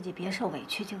你自己别受委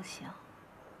屈就行。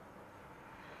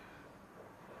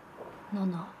诺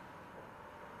诺，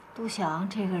杜小昂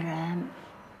这个人。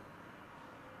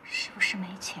是不是没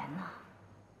钱呢？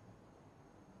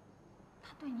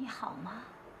他对你好吗？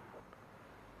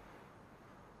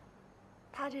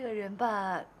他他这个人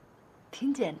吧，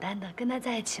挺简单的，跟他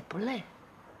在一起不累。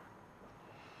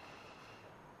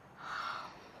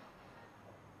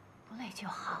不累就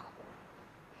好。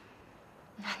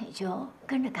那你就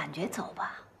跟着感觉走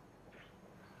吧。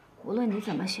无论你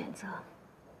怎么选择，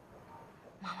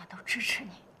妈妈都支持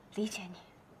你，理解你。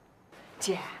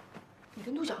姐，你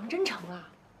跟杜小阳真成了？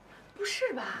不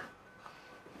是吧？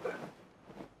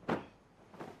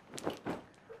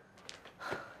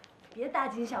别大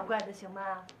惊小怪的，行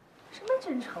吗？什么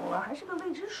真成了，还是个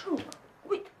未知数呢。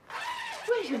为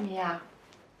什么呀？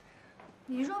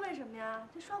你说为什么呀？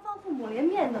这双方父母连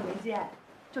面都没见，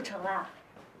就成了？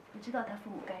你知道他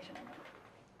父母干什么的吗？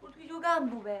我退休干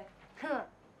部呗。哼，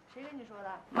谁跟你说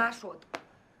的？妈说的。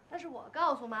那是我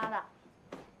告诉妈的。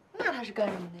那他是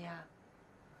干什么的呀？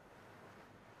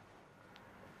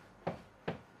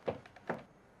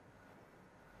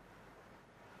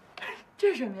这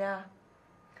是什么呀？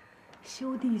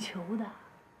修地球的。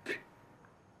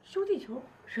修地球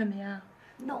什么呀？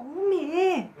农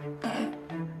民。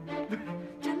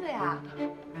真的呀？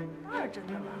当然真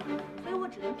的了，所以我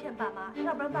只能骗爸妈，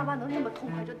要不然爸妈能这么痛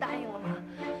快就答应了吗？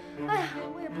哎呀，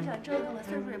我也不想折腾了，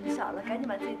岁数也不小了，赶紧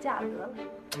把自己嫁了得了。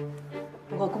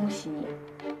不过恭喜你，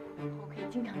以后可以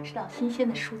经常吃到新鲜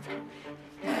的蔬菜。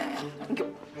有，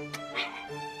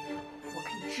我可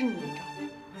以支你一招，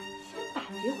先把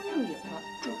结婚证领了，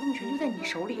主动权就在你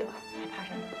手里了，还怕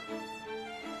什么？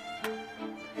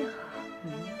对哈，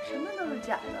什么都是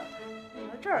假的，领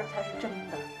了这儿才是真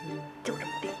的，就这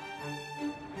么定。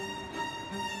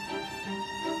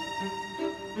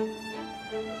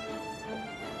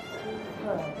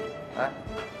哎，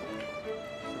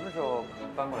什么时候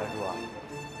搬过来住啊？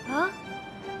啊？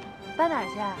搬哪儿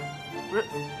去啊？不是，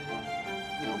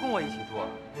你不跟我一起住啊？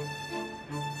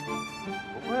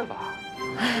不会吧？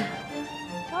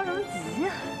着什么急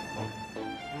呀？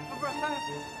不是，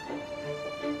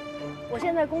我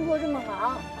现在工作这么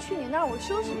忙，去你那儿我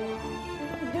休息不好。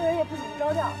你这个人也不怎么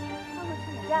着调，刚才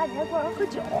去你家你还过来喝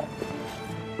酒。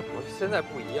我现在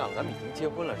不一样，咱们已经结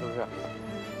婚了，是不是？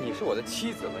你是我的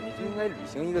妻子了，你就应该履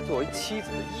行一个作为妻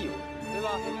子的义务，对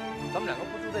吧？咱们两个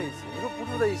不住在一起，你说不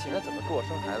住在一起，那怎么给我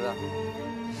生孩子啊？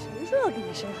谁说要给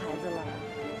你生孩子了？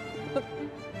那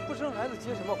不生孩子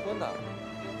结什么婚呢？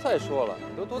再说了，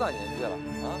你都多大年纪了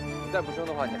啊？你再不生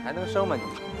的话，你还能生吗你？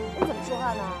你怎么说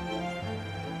话呢？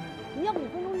你要5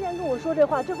分钟前跟我说这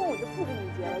话，这婚我就不跟你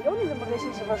结了。有你这么跟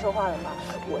新媳妇说话的吗？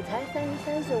我才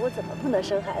33岁，我怎么不能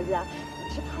生孩子呀？你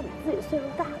是怕你自己岁数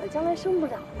大了，将来生不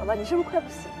了了吧？你是不是快不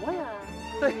行了呀？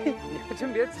对，你还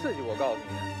真别刺激我，告诉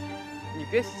你，你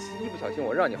别一不小心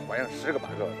我让你怀上10个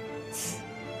8个的。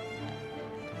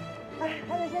哎，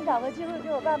还得先找个机会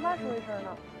给我爸妈说一声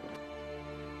呢。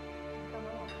干嘛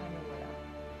老看着我呀？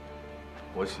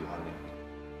我喜欢你。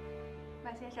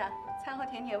马先生，餐后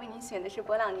甜点为您选的是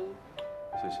勃朗尼，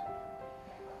谢谢。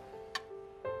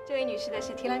这位女士的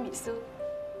是提拉米苏，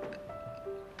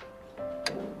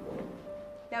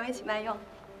两位请慢用。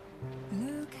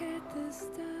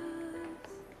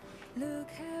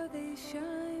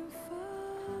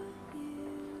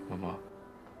妈妈，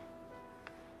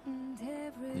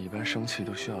你一般生气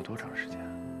都需要多长时间？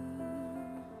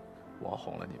我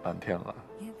哄了你半天了。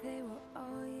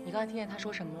你刚才听见他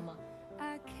说什么了吗？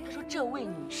他说这位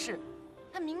女士，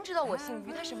他明知道我姓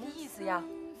于，他什么意思呀？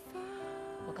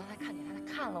我刚才看见他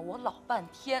看了我老半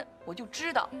天，我就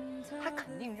知道，他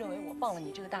肯定认为我放了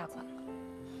你这个大款了。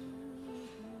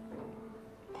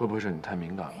会不会是你太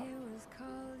敏感了？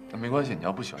那没关系，你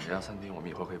要不喜欢这家餐厅，我们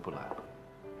以后可以不来了。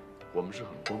我们是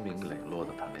很光明磊落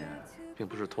的谈恋爱，并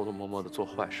不是偷偷摸摸的做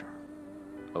坏事儿。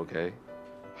OK？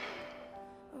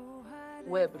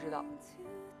 我也不知道，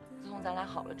自从咱俩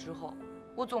好了之后，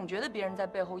我总觉得别人在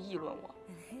背后议论我。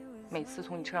每次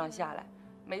从你车上下来，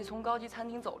每次从高级餐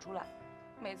厅走出来，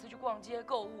每次去逛街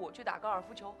购物、去打高尔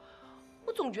夫球，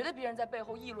我总觉得别人在背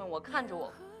后议论我，看着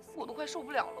我，我都快受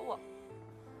不了了。我。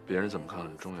别人怎么看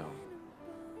很重要，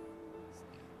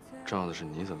重要的是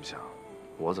你怎么想，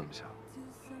我怎么想。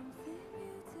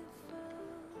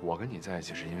我跟你在一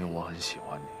起是因为我很喜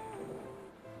欢你，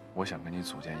我想跟你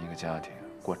组建一个家庭，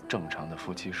过正常的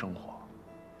夫妻生活。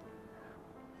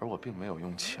而我并没有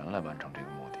用钱来完成这个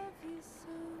目的，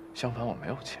相反，我没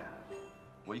有钱。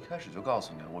我一开始就告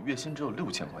诉你了，我月薪只有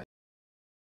6000块钱。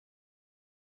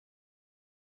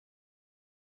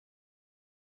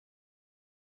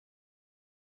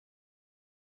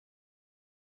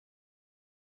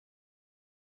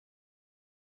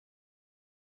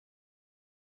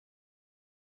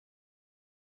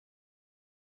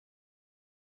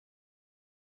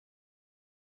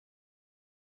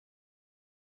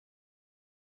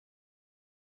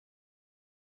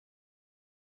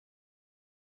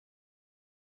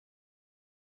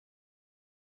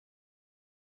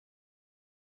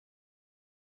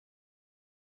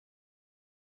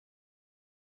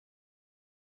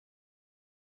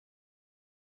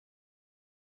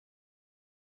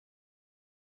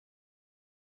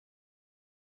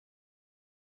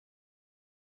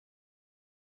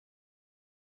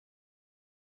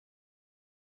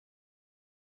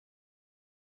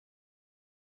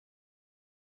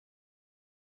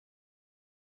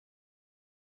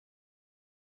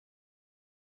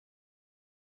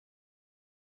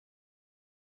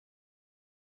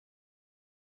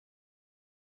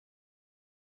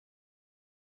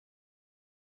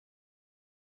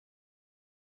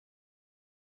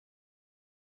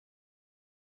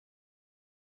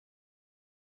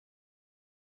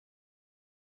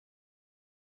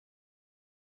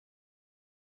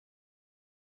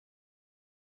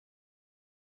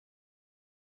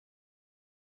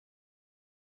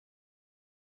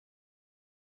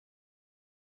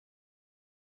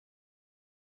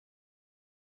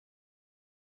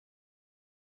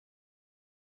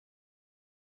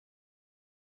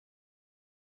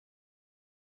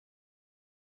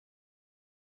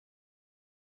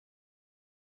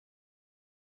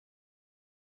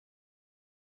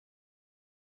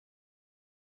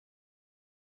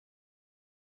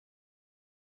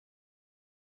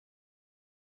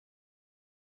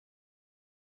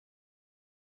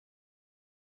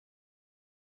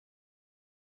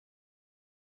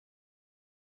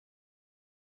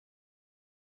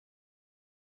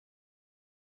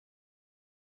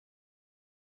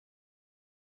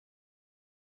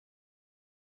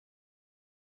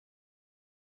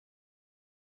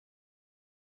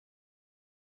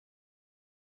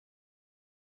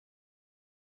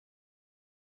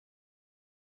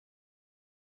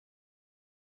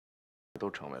都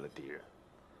成为了敌人。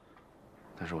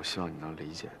但是我希望你能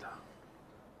理解他，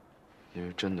因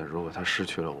为真的，如果他失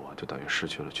去了我，就等于失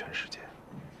去了全世界。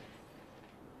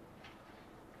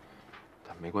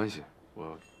但没关系，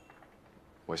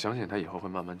我相信他以后会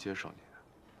慢慢接受你的，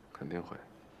肯定会。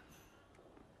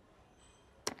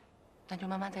那就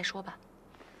慢慢再说吧。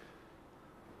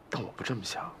但我不这么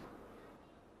想，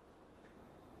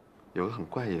有个很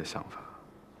怪异的想法，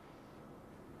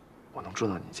我能住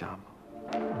到你家吗？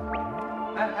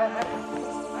哎，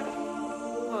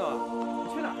诺诺，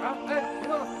你去哪儿啊？哎，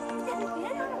诺诺，你别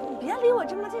嚷嚷，你别离我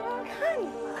这么近，让人看你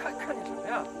嘛。看你什么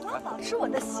呀？我要保持我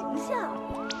的形象。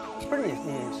不是你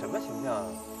什么形象啊？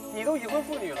你都已婚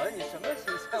妇女了，你什么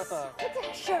形象啊？不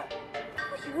点事儿，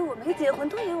都以为我没结婚，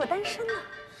都以为我单身呢。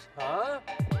啊？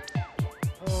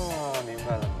哦，明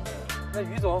白了。那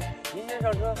于总，您先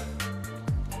上车。